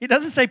Peter, he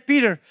doesn't say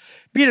Peter,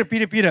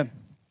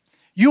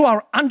 you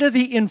are under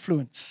the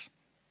influence.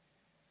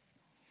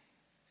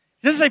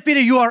 He doesn't say, Peter,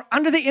 you are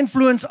under the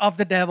influence of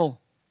the devil.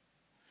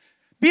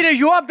 Peter,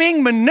 you are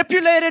being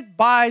manipulated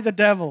by the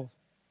devil.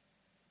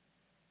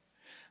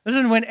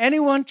 Listen, when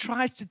anyone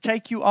tries to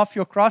take you off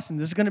your cross, and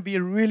this is going to be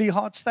a really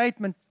hard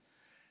statement,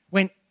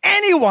 when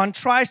anyone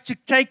tries to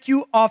take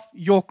you off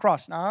your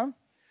cross. Now,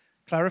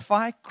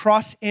 clarify,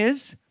 cross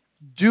is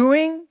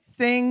doing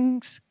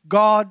things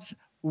God's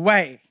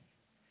way.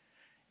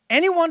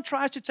 Anyone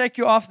tries to take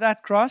you off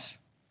that cross,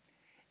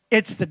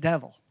 it's the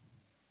devil.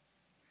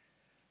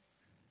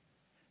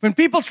 When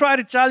people try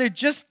to tell you,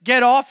 just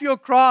get off your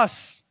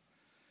cross,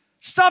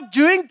 stop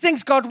doing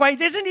things God's way,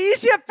 there's an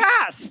easier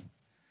path.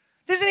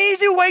 There's an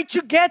easy way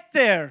to get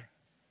there.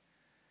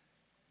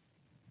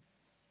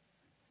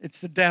 It's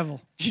the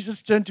devil.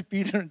 Jesus turned to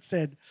Peter and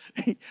said,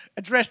 he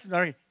addressed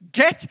him,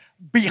 get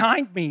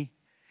behind me,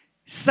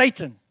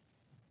 Satan.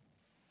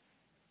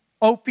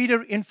 Oh,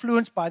 Peter,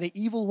 influenced by the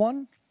evil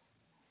one?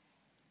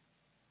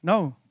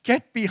 No,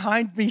 get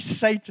behind me,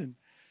 Satan.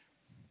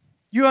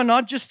 You are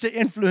not just the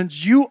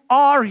influence, you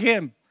are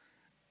him.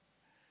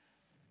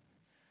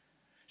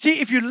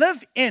 See, if you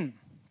live in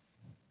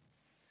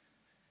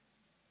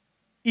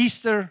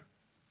Easter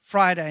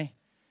Friday,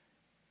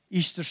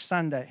 Easter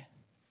Sunday,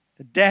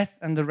 the death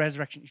and the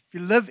resurrection, if you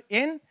live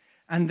in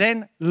and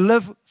then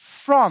live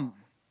from,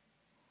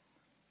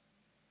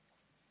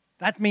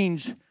 that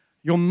means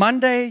your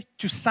Monday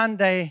to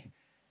Sunday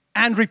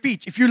and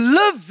repeat. If you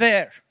live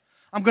there,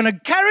 I'm going to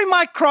carry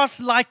my cross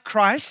like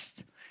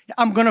Christ.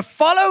 I'm going to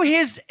follow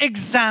his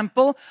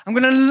example. I'm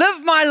going to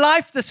live my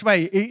life this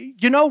way.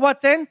 You know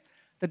what then?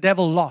 The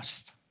devil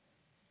lost.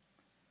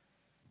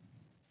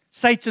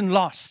 Satan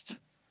lost.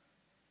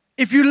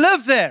 If you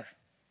live there,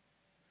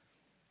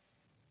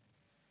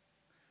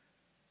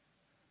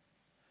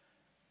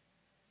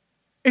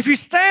 if you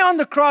stay on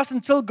the cross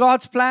until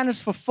God's plan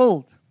is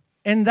fulfilled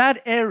in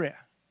that area,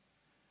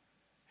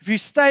 if you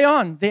stay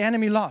on, the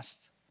enemy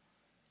lost.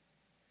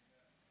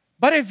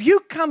 But if you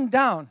come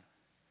down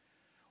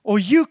or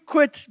you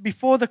quit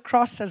before the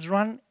cross has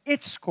run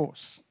its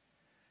course,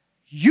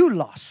 you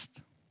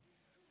lost.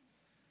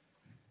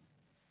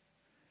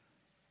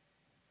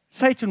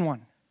 Satan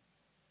won.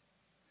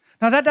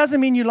 Now that doesn't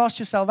mean you lost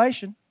your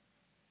salvation.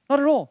 Not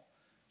at all.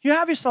 You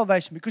have your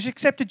salvation because you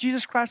accepted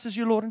Jesus Christ as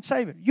your Lord and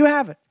Savior. You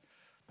have it.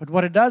 But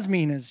what it does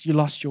mean is you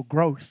lost your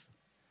growth.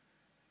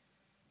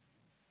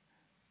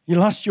 You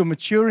lost your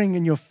maturing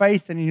in your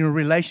faith and in your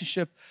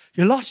relationship.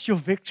 You lost your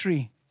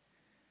victory.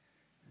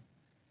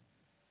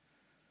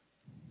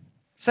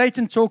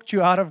 Satan talked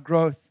you out of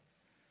growth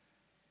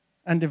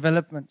and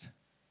development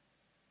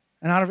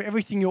and out of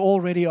everything you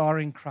already are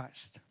in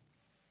Christ.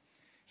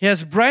 He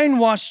has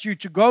brainwashed you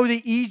to go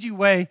the easy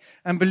way,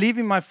 and believe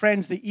me, my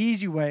friends, the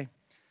easy way,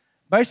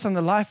 based on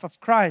the life of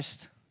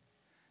Christ,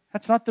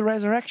 that's not the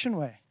resurrection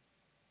way.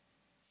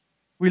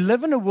 We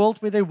live in a world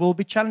where there will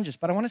be challenges.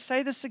 But I want to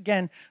say this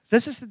again.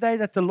 This is the day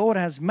that the Lord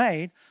has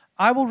made.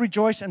 I will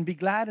rejoice and be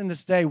glad in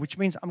this day, which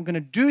means I'm going to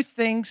do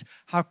things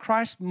how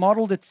Christ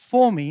modeled it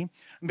for me.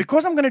 And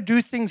because I'm going to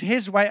do things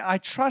his way, I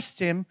trust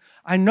him.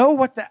 I know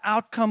what the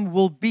outcome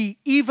will be,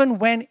 even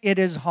when it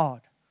is hard.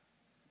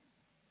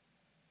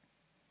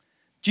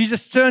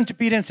 Jesus turned to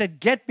Peter and said,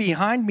 get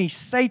behind me,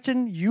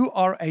 Satan. You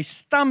are a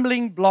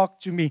stumbling block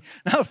to me.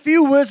 Now, a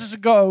few verses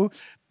ago,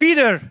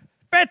 Peter,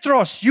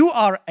 Petros, you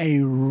are a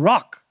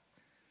rock.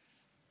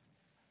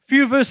 A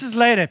few verses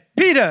later,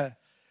 Peter,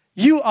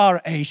 you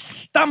are a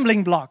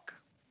stumbling block.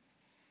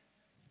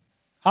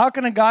 How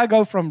can a guy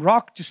go from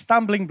rock to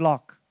stumbling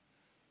block?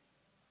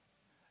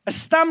 A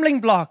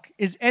stumbling block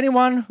is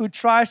anyone who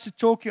tries to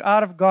talk you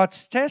out of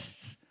God's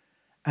tests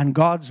and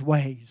God's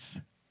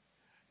ways.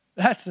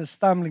 That's a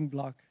stumbling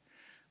block.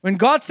 When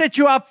God set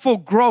you up for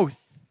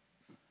growth,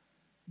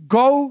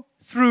 go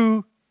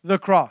through the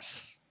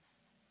cross.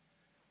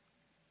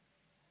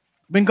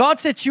 When God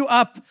sets you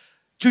up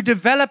to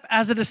develop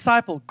as a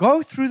disciple,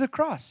 go through the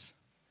cross.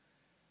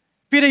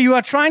 Peter, you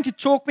are trying to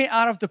talk me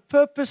out of the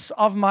purpose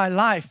of my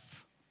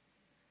life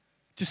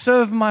to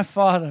serve my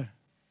Father.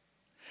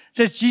 It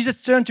says,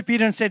 Jesus turned to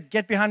Peter and said,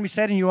 get behind me,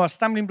 Satan, you are a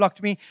stumbling block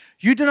to me.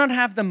 You do not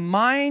have the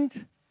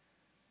mind,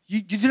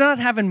 you do not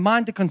have in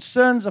mind the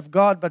concerns of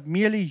God, but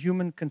merely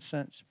human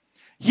concerns.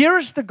 Here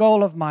is the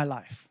goal of my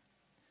life.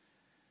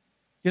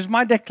 Here's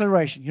my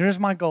declaration. Here is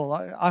my goal.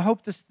 I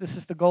hope this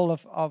is the goal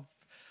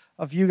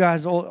of you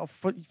guys, all,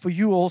 for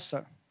you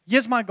also.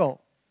 Here's my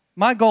goal.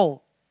 My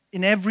goal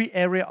in every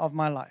area of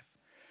my life.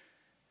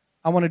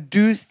 I want to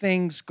do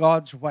things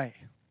God's way.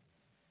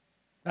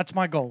 That's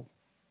my goal.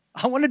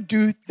 I want to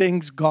do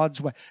things God's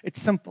way.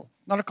 It's simple,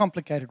 not a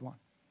complicated one.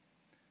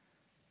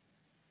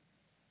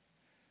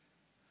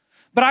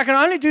 But I can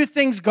only do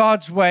things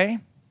God's way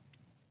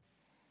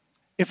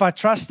if I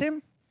trust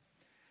him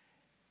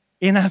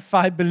and if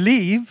I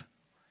believe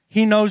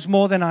he knows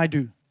more than I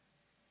do.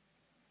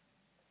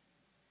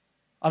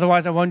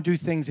 Otherwise, I won't do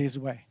things his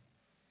way.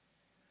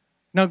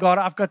 No, God,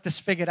 I've got this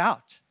figured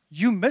out.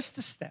 you missed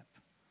a step.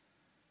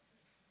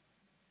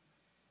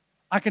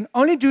 I can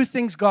only do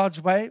things God's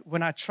way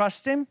when I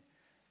trust Him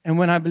and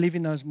when I believe He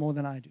knows more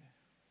than I do.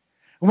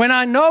 When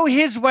I know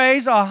His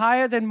ways are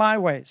higher than my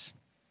ways.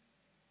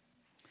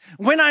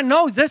 When I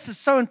know this is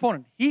so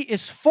important. He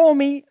is for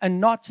me and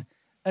not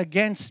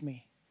against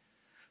me.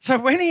 So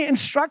when He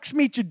instructs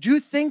me to do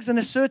things in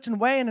a certain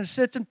way, in a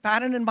certain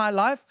pattern in my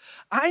life,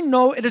 I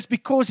know it is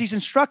because He's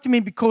instructing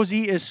me because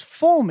He is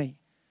for me.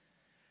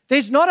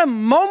 There's not a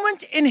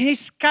moment in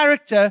His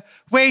character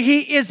where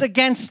He is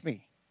against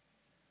me.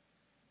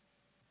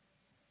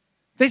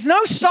 There's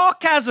no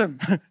sarcasm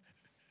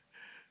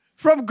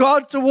from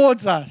God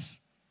towards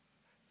us.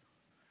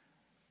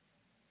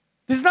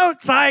 There's no,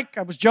 it's like,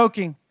 I was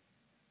joking.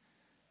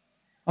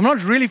 I'm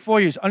not really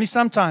for you, it's only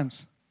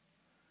sometimes.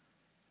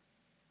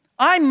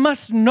 I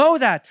must know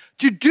that.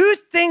 To do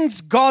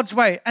things God's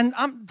way, and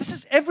this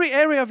is every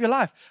area of your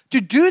life.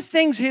 To do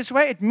things His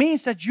way, it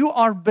means that you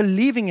are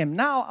believing Him.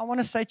 Now, I want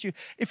to say to you,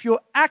 if your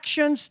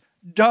actions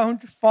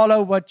don't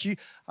follow what you...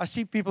 I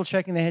see people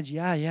shaking their heads.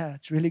 Yeah,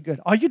 it's really good.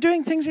 Are you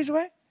doing things His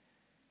way?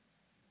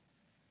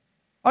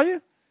 Are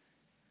you?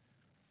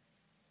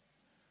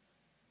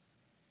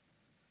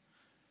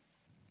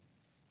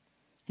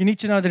 You need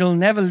to know that He'll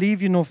never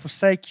leave you nor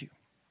forsake you.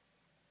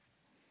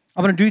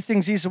 I'm going to do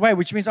things His way,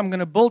 which means I'm going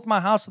to build my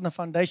house on the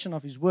foundation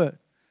of His Word.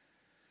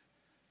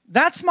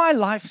 That's my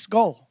life's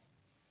goal.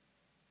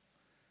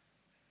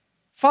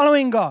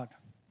 Following God.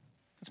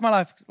 That's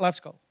my life's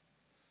goal.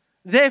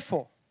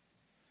 Therefore,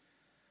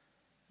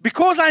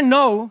 because I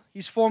know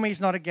He's for me, He's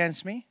not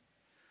against me,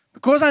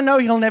 because I know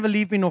He'll never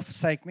leave me nor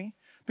forsake me,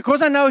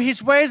 because I know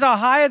His ways are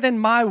higher than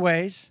my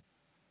ways,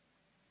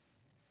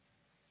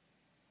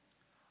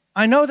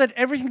 I know that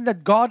everything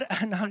that God,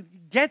 and I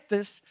get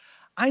this,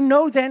 I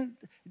know then,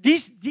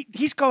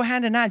 these go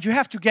hand in hand. You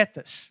have to get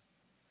this.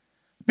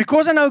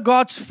 Because I know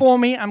God's for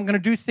me, I'm going to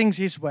do things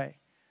His way.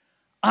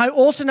 I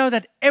also know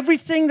that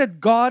everything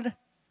that God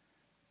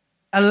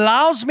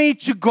allows me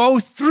to go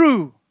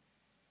through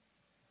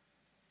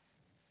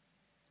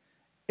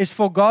is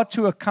for God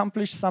to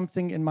accomplish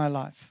something in my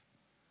life.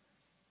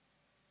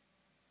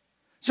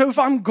 So if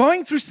I'm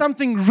going through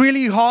something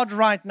really hard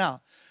right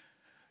now,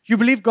 you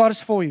believe God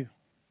is for you,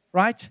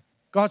 right?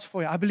 God's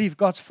for you. I believe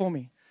God's for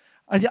me.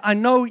 I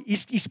know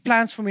His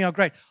plans for me are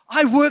great.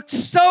 I worked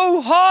so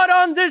hard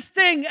on this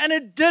thing and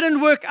it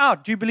didn't work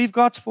out. Do you believe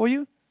God's for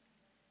you?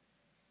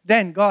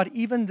 Then, God,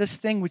 even this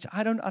thing which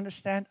I don't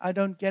understand, I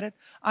don't get it.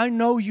 I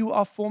know You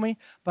are for me,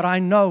 but I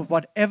know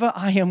whatever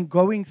I am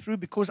going through,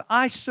 because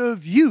I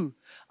serve You.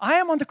 I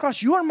am on the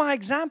cross. You are my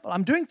example.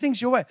 I'm doing things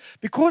Your way.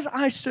 Because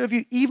I serve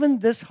You, even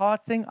this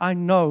hard thing, I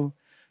know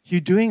You're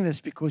doing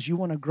this because You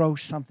want to grow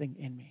something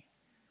in me.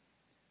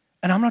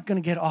 And I'm not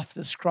going to get off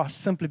this cross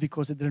simply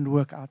because it didn't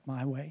work out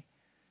my way.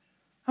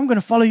 I'm going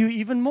to follow You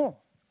even more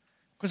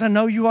because I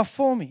know You are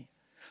for me.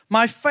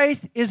 My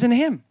faith is in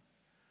Him.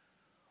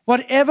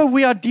 Whatever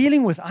we are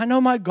dealing with, I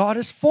know my God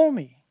is for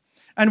me.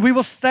 And we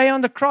will stay on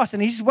the cross.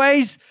 And His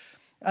ways,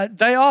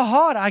 they are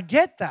hard. I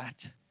get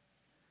that.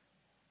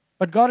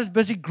 But God is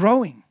busy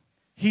growing.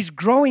 He's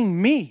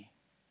growing me.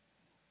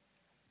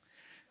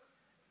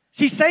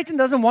 See, Satan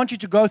doesn't want you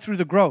to go through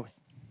the growth.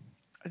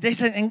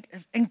 There's an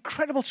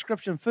incredible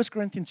scripture in 1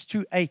 Corinthians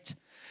 2:8.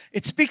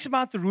 It speaks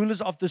about the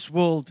rulers of this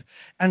world.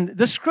 And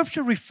the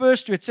scripture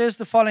refers to, it says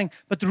the following,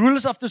 but the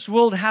rulers of this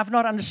world have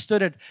not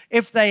understood it.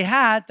 If they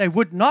had, they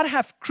would not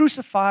have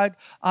crucified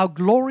our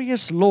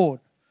glorious Lord.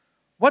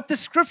 What the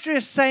scripture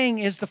is saying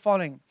is the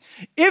following.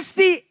 If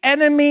the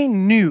enemy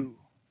knew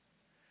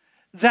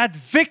that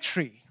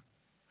victory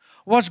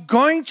was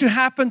going to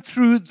happen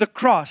through the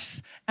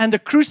cross and the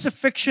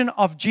crucifixion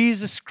of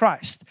Jesus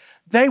Christ,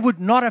 they would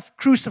not have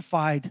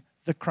crucified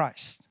the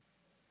Christ.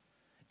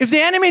 If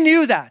the enemy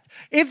knew that,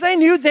 if they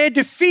knew their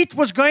defeat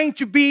was going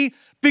to be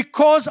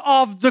because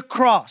of the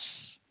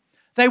cross,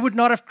 they would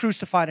not have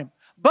crucified Him.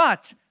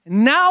 But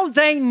now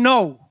they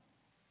know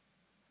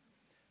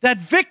that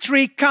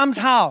victory comes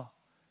how?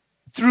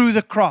 Through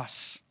the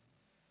cross.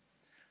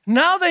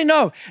 Now they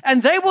know,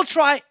 and they will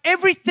try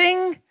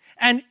everything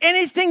and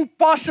anything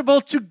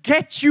possible to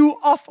get you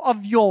off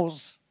of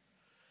yours.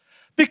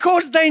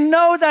 Because they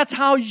know that's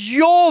how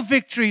your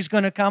victory is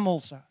going to come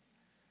also.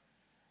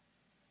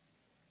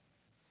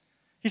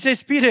 He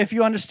says, Peter, if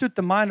you understood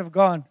the mind of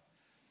God,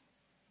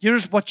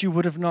 here's what you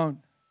would have known.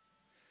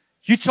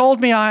 You told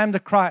me I am the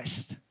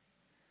Christ.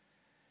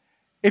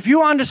 If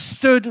you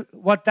understood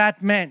what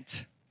that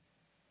meant,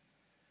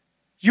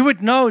 you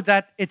would know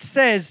that it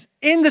says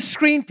in the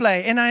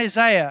screenplay, in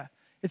Isaiah,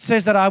 it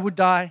says that I would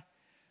die,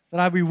 that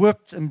I will be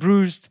whipped and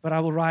bruised, but I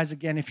will rise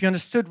again. If you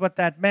understood what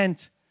that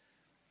meant,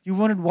 you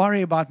wouldn't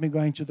worry about me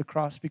going to the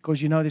cross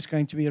because you know there's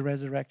going to be a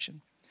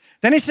resurrection.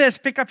 Then he says,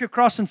 pick up your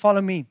cross and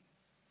follow me.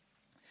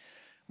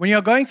 When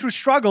you're going through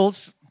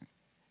struggles,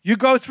 you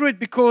go through it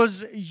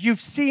because you've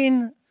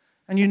seen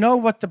and you know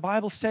what the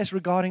Bible says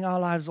regarding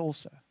our lives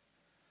also.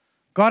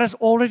 God has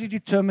already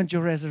determined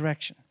your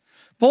resurrection.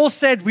 Paul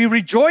said, we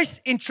rejoice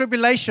in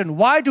tribulation.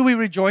 Why do we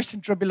rejoice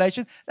in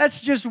tribulation?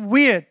 That's just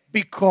weird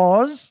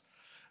because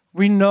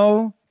We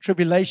know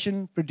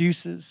tribulation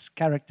produces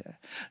character.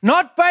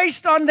 Not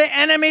based on the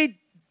enemy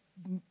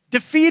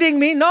defeating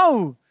me.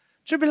 No.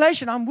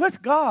 Tribulation, I'm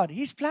with God.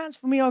 His plans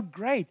for me are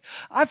great.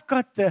 I've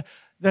got the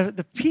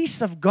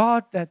peace of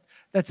God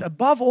that's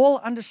above all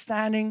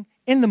understanding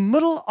in the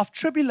middle of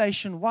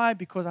tribulation. Why?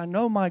 Because I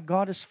know my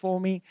God is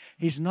for me.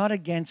 He's not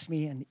against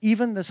me. And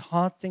even this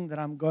hard thing that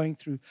I'm going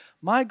through,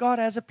 my God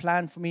has a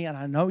plan for me, and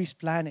I know His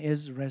plan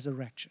is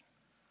resurrection.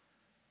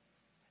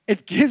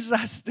 It gives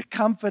us the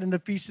comfort and the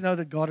peace to know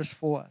that God is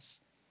for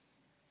us.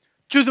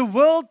 To the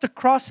world, the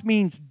cross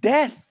means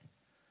death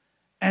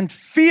and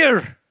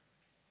fear.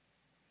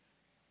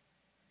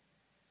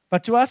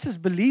 But to us as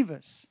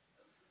believers,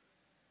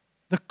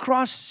 the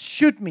cross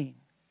should mean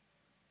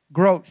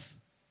growth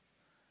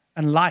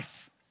and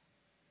life.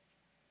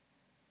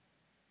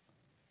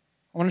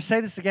 I want to say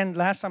this again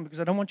last time because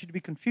I don't want you to be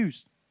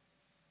confused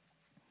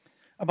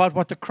about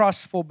what the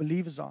cross for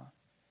believers are.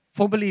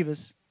 For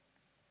believers,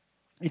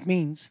 it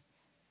means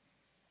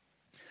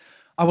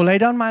I will lay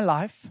down my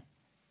life.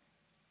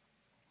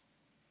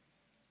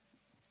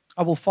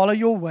 I will follow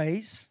your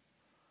ways.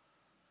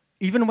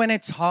 Even when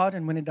it's hard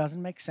and when it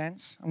doesn't make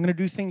sense, I'm going to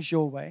do things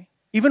your way.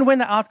 Even when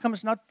the outcome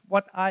is not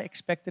what I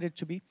expected it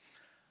to be,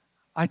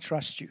 I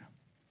trust you.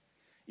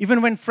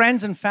 Even when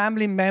friends and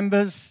family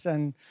members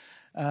and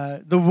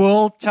the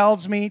world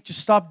tells me to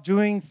stop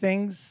doing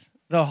things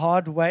the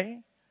hard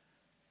way,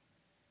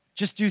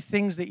 just do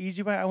things the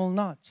easy way, I will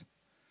not.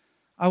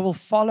 I will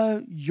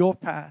follow your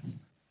path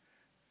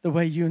the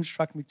way you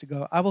instruct me to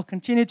go. I will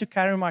continue to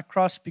carry my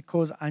cross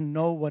because I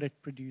know what it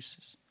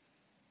produces.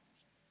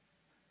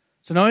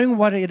 So knowing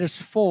what it is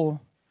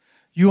for,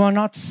 you are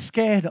not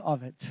scared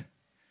of it.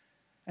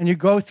 And you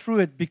go through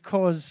it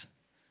because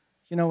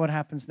you know what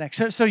happens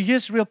next. So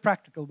here's real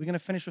practical. We're going to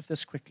finish with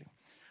this quickly.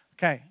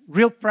 Okay,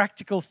 real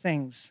practical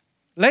things.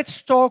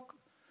 Let's talk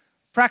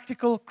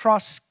practical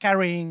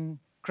cross-carrying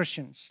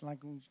Christians. Like,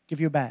 we'll give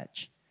you a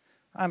badge.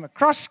 I'm a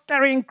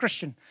cross-carrying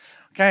Christian.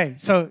 Okay,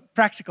 so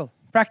practical.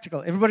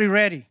 Everybody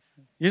ready?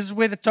 This is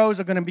where the toes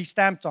are going to be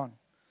stamped on.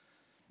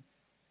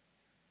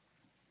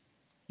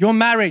 Your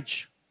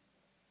marriage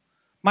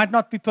might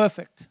not be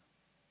perfect.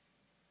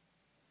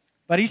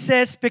 But He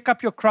says, pick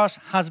up your cross,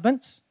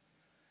 husbands.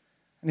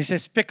 And He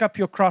says, pick up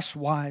your cross,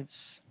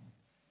 wives.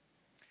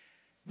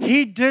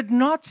 He did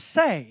not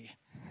say,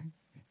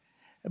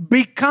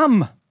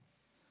 become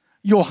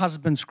your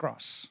husband's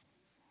cross.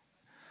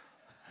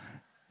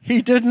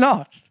 He did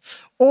not.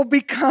 Or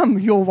become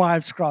your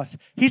wife's cross.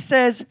 He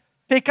says,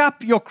 pick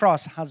up your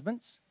cross,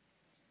 husbands.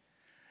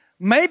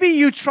 Maybe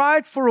you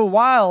tried for a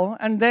while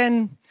and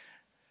then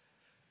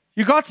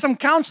you got some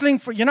counseling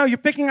for, you're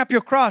picking up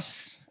your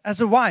cross as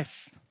a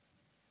wife.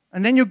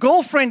 And then your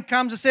girlfriend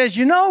comes and says,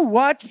 you know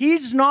what?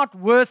 He's not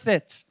worth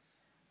it.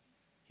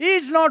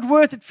 He's not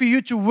worth it for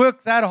you to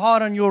work that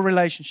hard on your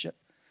relationship.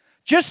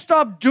 Just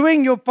stop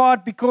doing your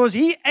part because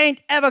he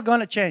ain't ever going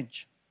to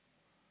change.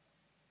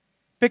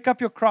 Pick up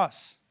your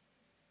cross.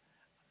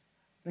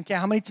 Don't care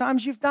how many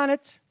times you've done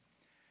it.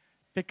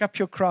 Pick up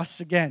your cross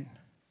again.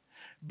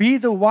 Be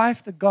the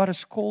wife that God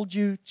has called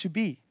you to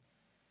be.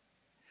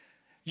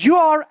 You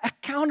are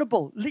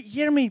accountable.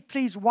 Hear me,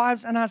 please,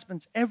 wives and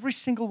husbands, every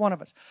single one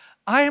of us.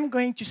 I am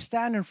going to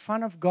stand in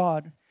front of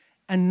God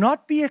and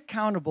not be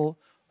accountable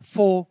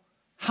for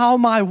how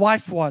my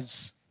wife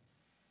was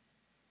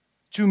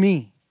to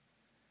me.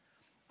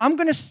 I'm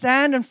going to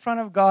stand in front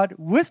of God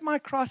with my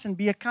cross and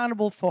be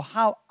accountable for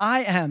how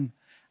I am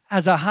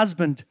as a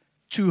husband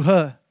to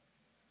her.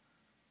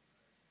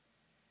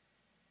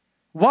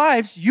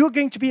 Wives, you're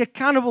going to be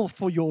accountable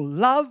for your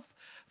love,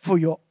 for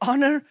your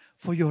honor,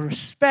 for your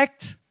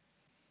respect,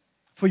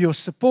 for your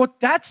support.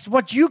 That's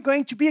what you're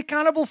going to be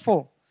accountable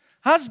for.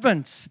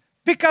 Husbands,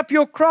 pick up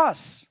your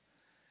cross.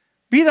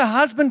 Be the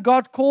husband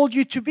God called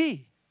you to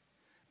be.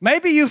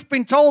 Maybe you've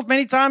been told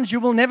many times you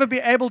will never be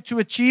able to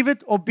achieve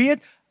it or be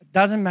it. It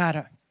doesn't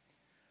matter.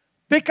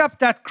 Pick up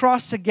that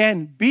cross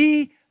again.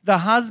 Be the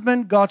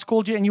husband God's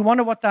called you. And you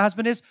wonder what the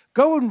husband is?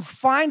 Go and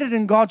find it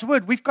in God's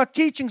word. We've got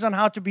teachings on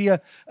how to be a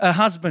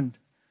husband.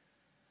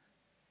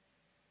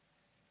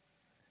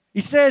 He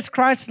says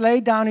Christ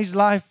laid down His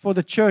life for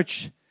the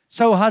church.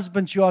 So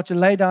husbands, you are to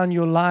lay down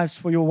your lives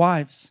for your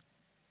wives.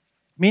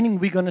 Meaning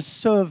we're going to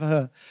serve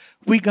her.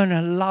 We're going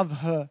to love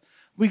her.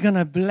 We're going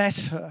to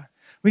bless her.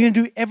 We're going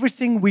to do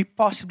everything we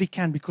possibly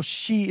can because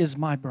she is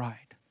my bride.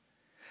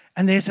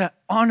 And there's an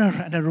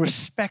honor and a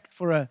respect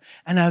for her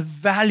and a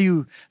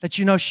value that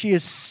she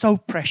is so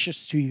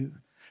precious to you.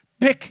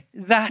 Pick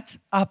that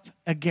up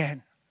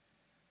again.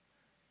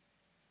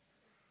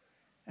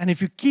 And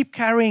if you keep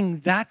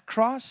carrying that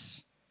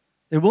cross,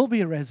 there will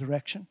be a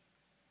resurrection.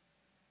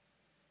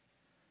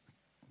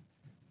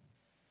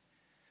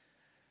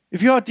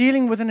 If you are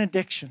dealing with an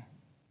addiction,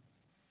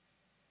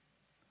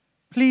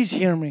 please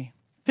hear me.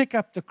 Pick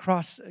up the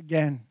cross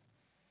again.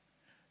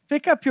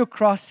 Pick up your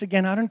cross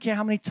again. I don't care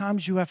how many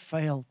times you have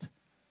failed.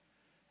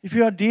 If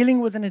you are dealing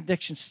with an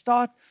addiction,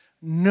 start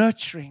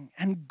nurturing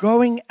and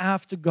going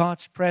after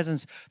God's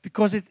presence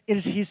because it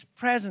is His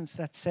presence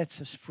that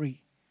sets us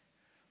free.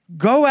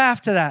 Go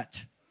after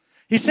that.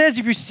 He says,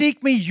 if you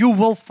seek me, you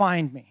will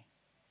find me.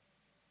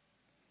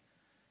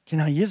 Okay,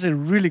 now here's a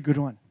really good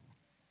one.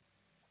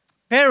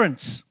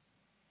 Parents,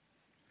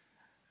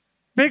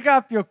 pick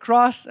up your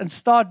cross and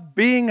start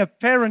being a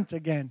parent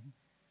again.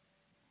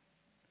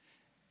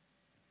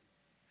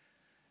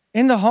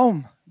 In the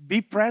home,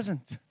 be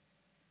present.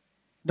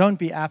 Don't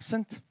be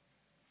absent.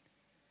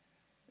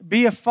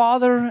 Be a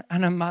father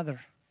and a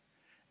mother.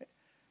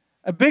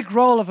 A big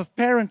role of a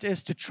parent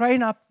is to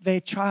train up their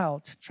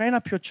child. Train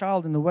up your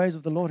child in the ways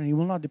of the Lord, and he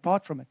will not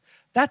depart from it.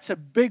 That's a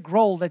big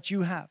role that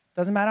you have.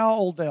 Doesn't matter how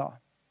old they are.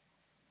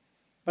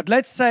 But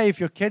let's say if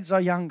your kids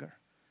are younger.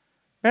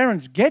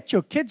 Parents, get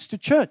your kids to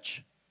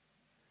church.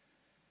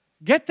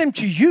 Get them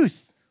to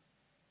youth.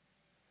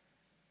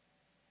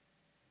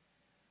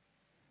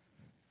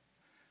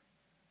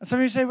 And some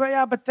of you say, well,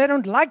 yeah, but they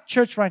don't like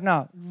church right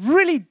now.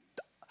 Really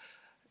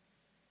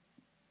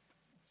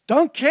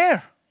don't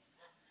care.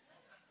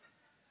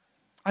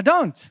 I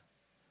don't.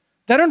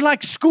 They don't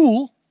like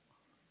school,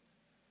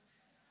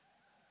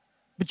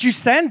 but you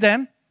send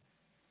them.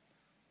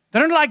 They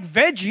don't like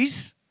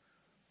veggies,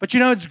 but you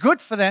know it's good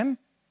for them.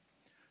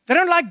 They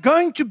don't like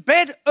going to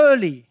bed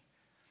early,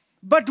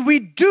 but we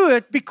do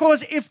it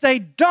because if they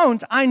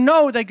don't, I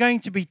know they're going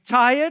to be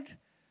tired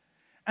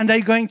and they're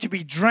going to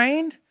be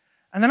drained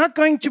and they're not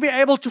going to be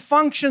able to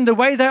function the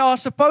way they are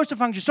supposed to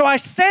function. So I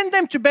send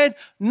them to bed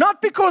not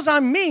because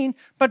I'm mean,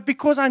 but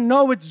because I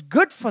know it's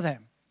good for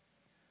them.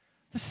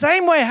 The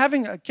same way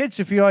having kids,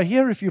 if you are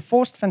here, if you're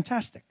forced,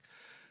 fantastic.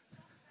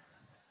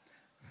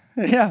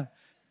 Yeah.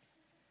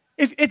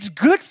 If it's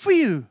good for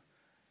you.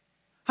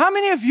 How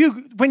many of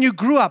you, when you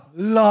grew up,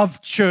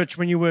 loved church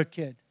when you were a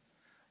kid?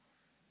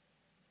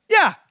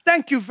 Yeah,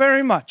 thank you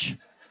very much.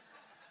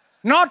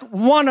 Not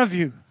one of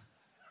you.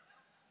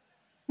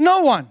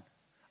 No one.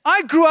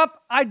 I grew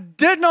up, I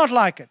did not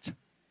like it.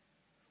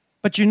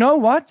 But you know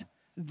what?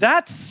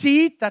 That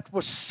seed that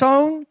was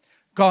sown,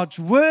 God's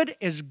word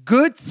is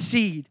good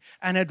seed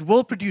and it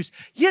will produce.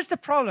 Here's the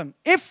problem.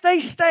 If they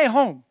stay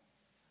home.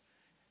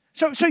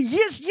 So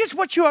here's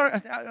what you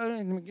are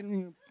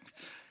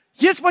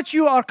here's what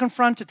you are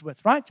confronted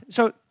with, right?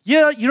 So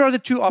here are the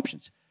two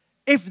options.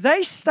 If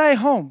they stay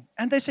home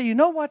and they say, you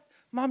know what,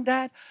 Mom,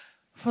 Dad,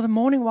 for the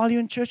morning while you're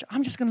in church,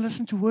 I'm just going to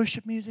listen to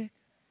worship music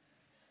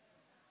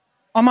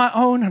on my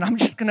own and I'm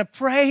just going to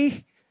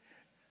pray,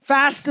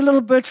 fast a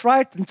little bit,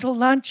 right, until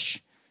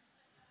lunch.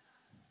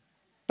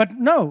 But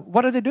no,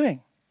 what are they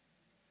doing?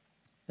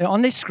 They're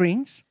on their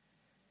screens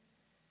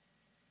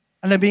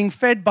and they're being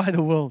fed by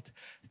the world.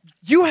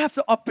 You have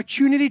the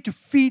opportunity to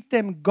feed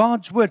them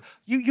God's word.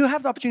 You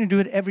have the opportunity to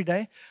do it every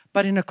day,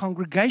 but in a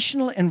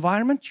congregational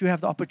environment, you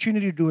have the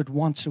opportunity to do it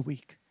once a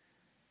week.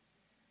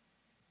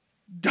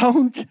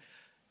 Don't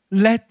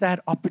let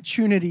that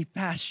opportunity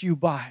pass you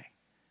by.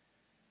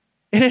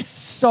 It is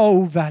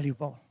so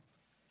valuable.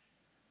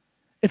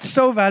 It's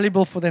so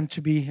valuable for them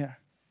to be here.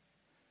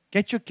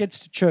 Get your kids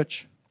to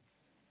church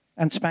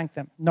and spank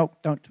them. No,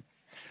 don't.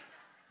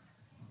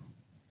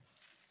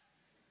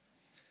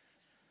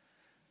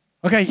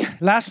 Okay,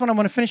 last one I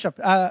want to finish up.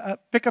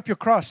 Pick up your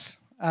cross.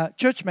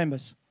 Church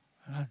members,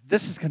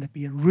 this is going to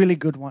be a really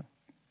good one.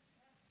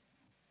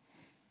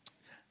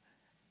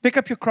 Pick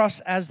up your cross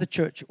as the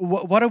church.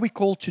 What are we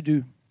called to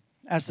do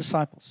as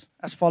disciples,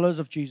 as followers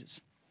of Jesus?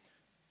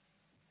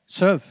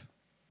 Serve.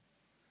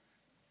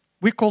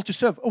 We're called to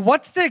serve.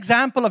 What's the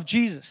example of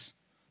Jesus?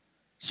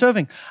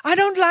 Serving. I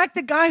don't like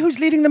the guy who's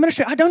leading the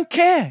ministry. I don't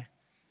care.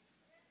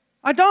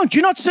 I don't.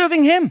 You're not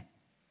serving him.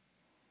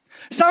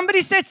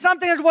 Somebody said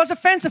something that was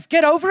offensive.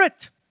 Get over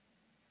it.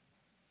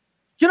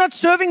 You're not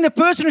serving the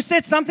person who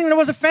said something that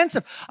was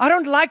offensive. I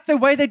don't like the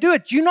way they do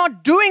it. You're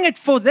not doing it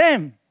for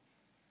them.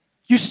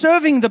 You're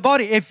serving the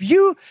body. If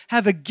you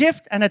have a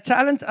gift and a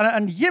talent,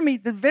 and hear me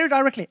very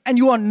directly, and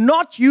you are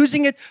not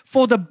using it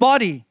for the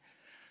body,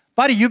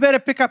 buddy, you better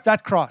pick up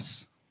that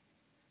cross.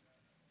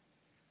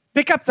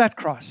 Pick up that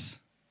cross.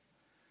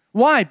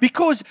 Why?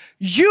 Because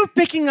you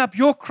picking up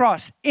your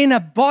cross in a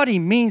body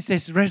means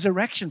there's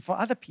resurrection for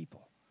other people.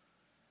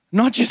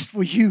 Not just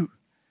for you.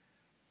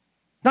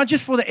 Not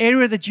just for the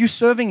area that you're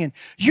serving in.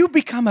 You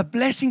become a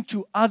blessing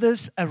to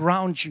others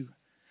around you.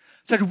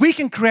 So that we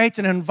can create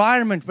an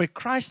environment where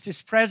Christ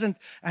is present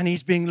and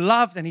He's being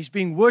loved and He's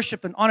being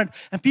worshipped and honored.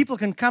 And people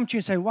can come to you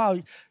and say, wow,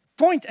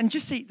 point and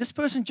just see, this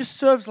person just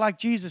serves like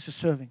Jesus is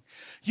serving.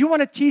 You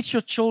want to teach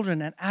your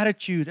children an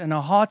attitude and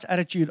a heart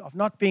attitude of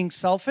not being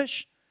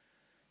selfish?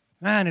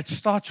 Man, it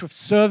starts with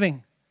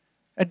serving.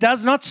 It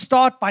does not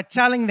start by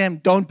telling them,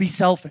 don't be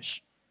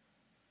selfish.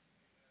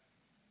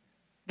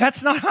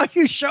 That's not how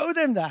you show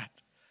them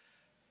that.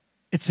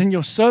 It's in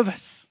your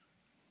service.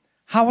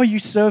 How are you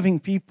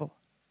serving people?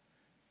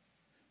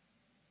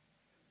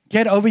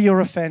 Get over your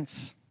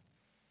offense.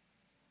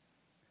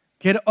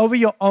 Get over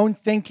your own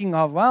thinking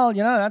of, well,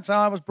 you know, that's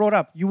how I was brought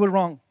up. You were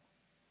wrong.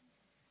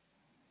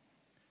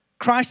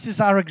 Christ is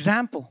our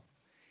example.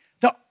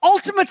 The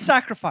ultimate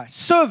sacrifice,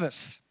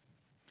 service,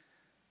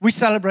 we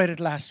celebrated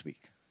last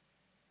week.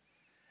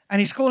 And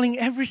He's calling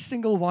every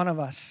single one of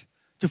us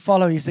to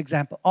follow His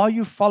example. Are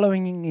you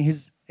following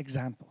His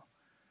example?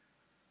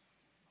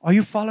 Are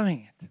you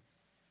following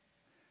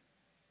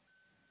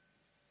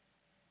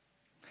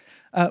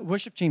it?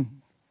 Worship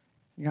team,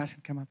 you guys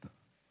can come up.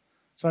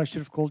 Sorry, I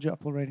should have called you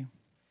up already.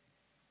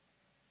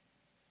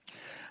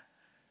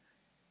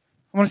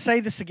 I want to say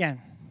this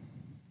again.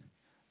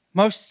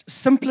 Most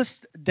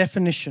simplest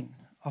definition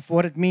of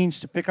what it means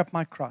to pick up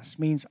my cross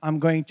means I'm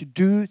going to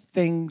do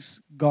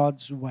things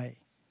God's way.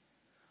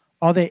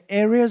 Are there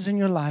areas in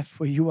your life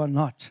where you are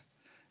not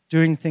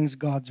doing things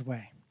God's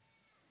way?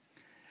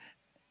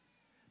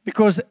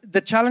 Because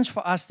the challenge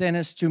for us then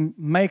is to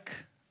make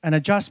an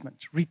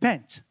adjustment,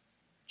 repent,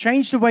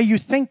 change the way you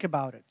think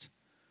about it,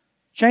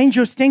 change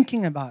your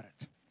thinking about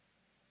it,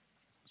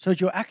 so that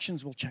your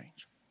actions will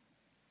change.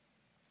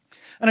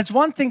 And it's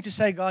one thing to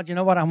say, God, you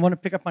know what, I want to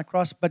pick up my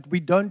cross, but we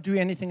don't do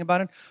anything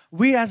about it.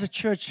 We as a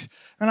church,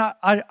 and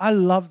I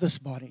love this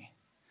body.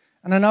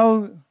 And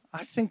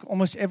I think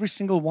almost every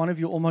single one of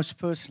you, almost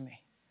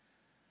personally.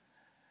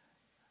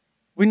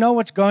 We know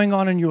what's going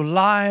on in your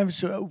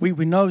lives. We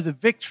know the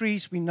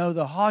victories. We know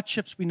the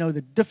hardships. We know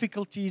the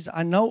difficulties.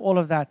 I know all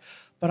of that.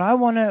 But I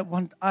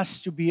want us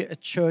to be a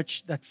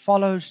church that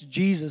follows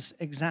Jesus'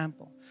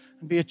 example.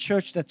 And be a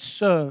church that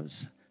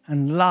serves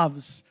and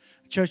loves.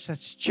 A church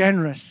that's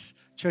generous.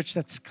 Church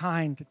that's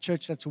kind, a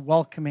church that's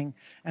welcoming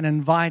and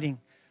inviting.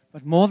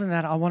 But more than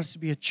that, I want us to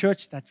be a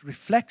church that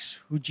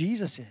reflects who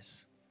Jesus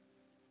is.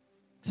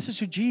 This is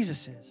who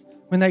Jesus is.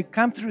 When they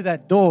come through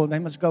that door, they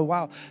must go,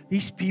 wow,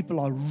 these people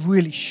are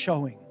really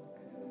showing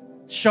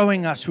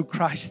us who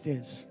Christ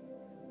is.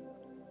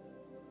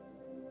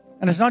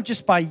 And it's not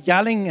just by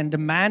yelling and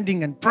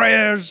demanding and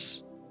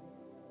prayers.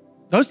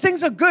 Those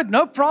things are good.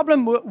 No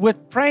problem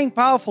with praying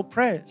powerful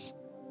prayers.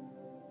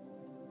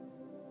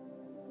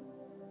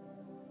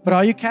 But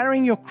are you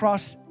carrying your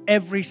cross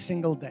every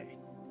single day?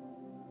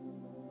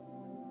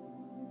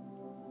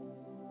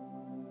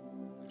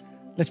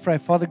 Let's pray.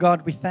 Father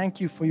God, we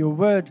thank you for your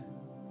word.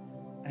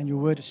 And your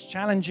word is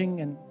challenging.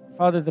 And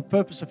Father, the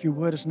purpose of your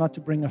word is not to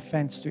bring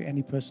offense to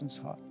any person's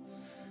heart.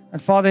 And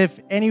Father,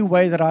 if any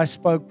way that I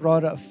spoke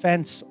brought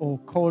offense or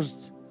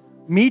caused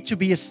me to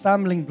be a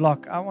stumbling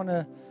block, I want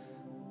to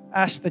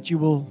ask that you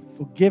will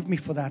forgive me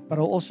for that. But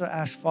I'll also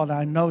ask, Father,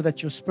 I know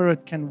that your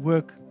Spirit can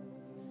work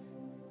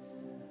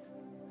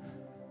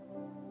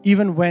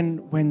even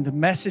when the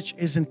message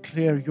isn't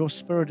clear. Your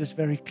Spirit is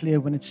very clear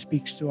when it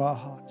speaks to our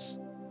hearts.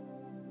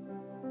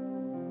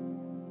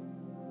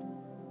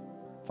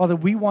 Father,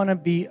 we want to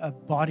be a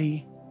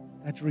body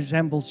that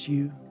resembles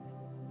you,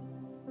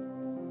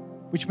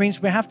 which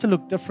means we have to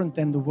look different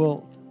than the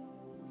world.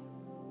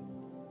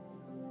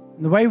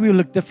 And the way we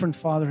look different,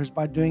 Father, is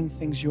by doing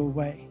things your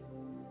way.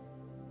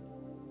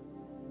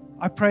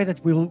 I pray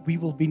that we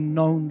will be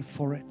known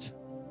for it.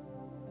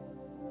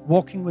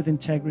 Walking with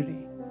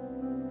integrity.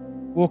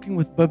 Walking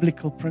with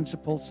biblical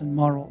principles and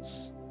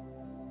morals.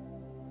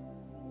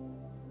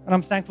 And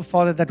I'm thankful,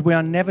 Father, that we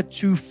are never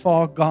too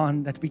far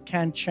gone, that we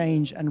can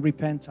change and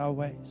repent our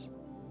ways.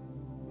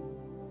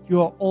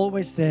 You are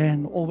always there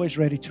and always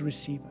ready to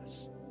receive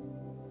us.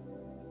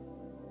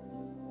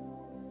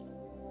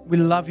 We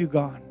love you,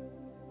 God.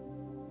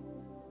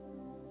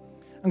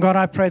 And God,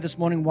 I pray this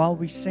morning while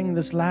we sing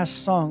this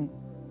last song,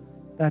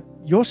 that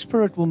your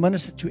Spirit will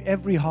minister to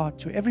every heart,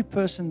 to every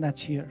person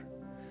that's here.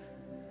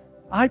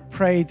 I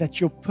pray that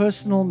your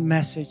personal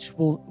message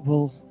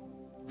will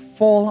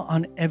fall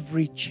on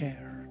every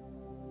chair,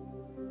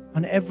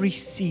 on every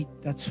seat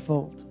that's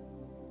filled.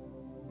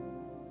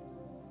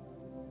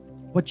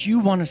 What you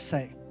want to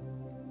say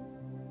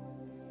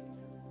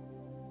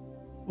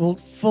will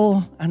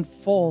fill and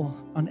fall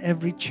on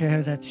every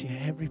chair that's here,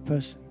 every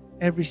person,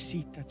 every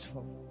seat that's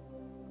full.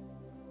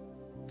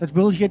 That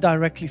we'll hear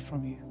directly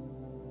from you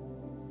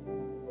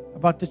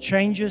about the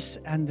changes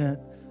and the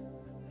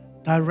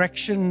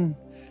direction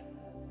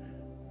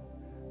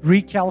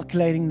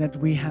recalculating that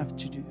we have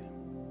to do.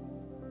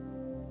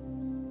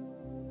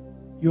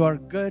 You are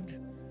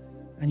good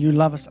and you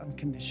love us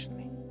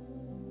unconditionally.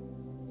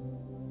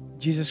 In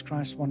Jesus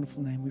Christ's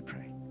wonderful name we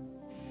pray.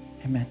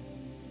 Amen.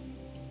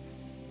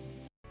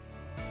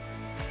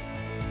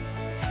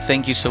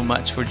 Thank you so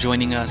much for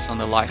joining us on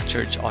the Life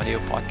Church audio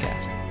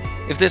podcast.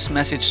 If this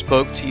message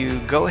spoke to you,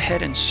 go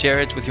ahead and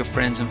share it with your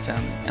friends and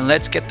family. And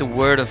let's get the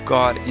word of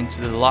God into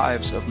the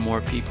lives of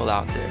more people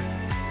out there.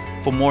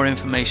 For more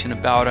information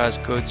about us,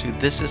 go to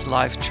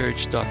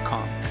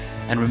thisislifechurch.com.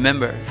 And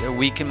remember that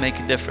we can make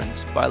a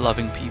difference by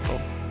loving people.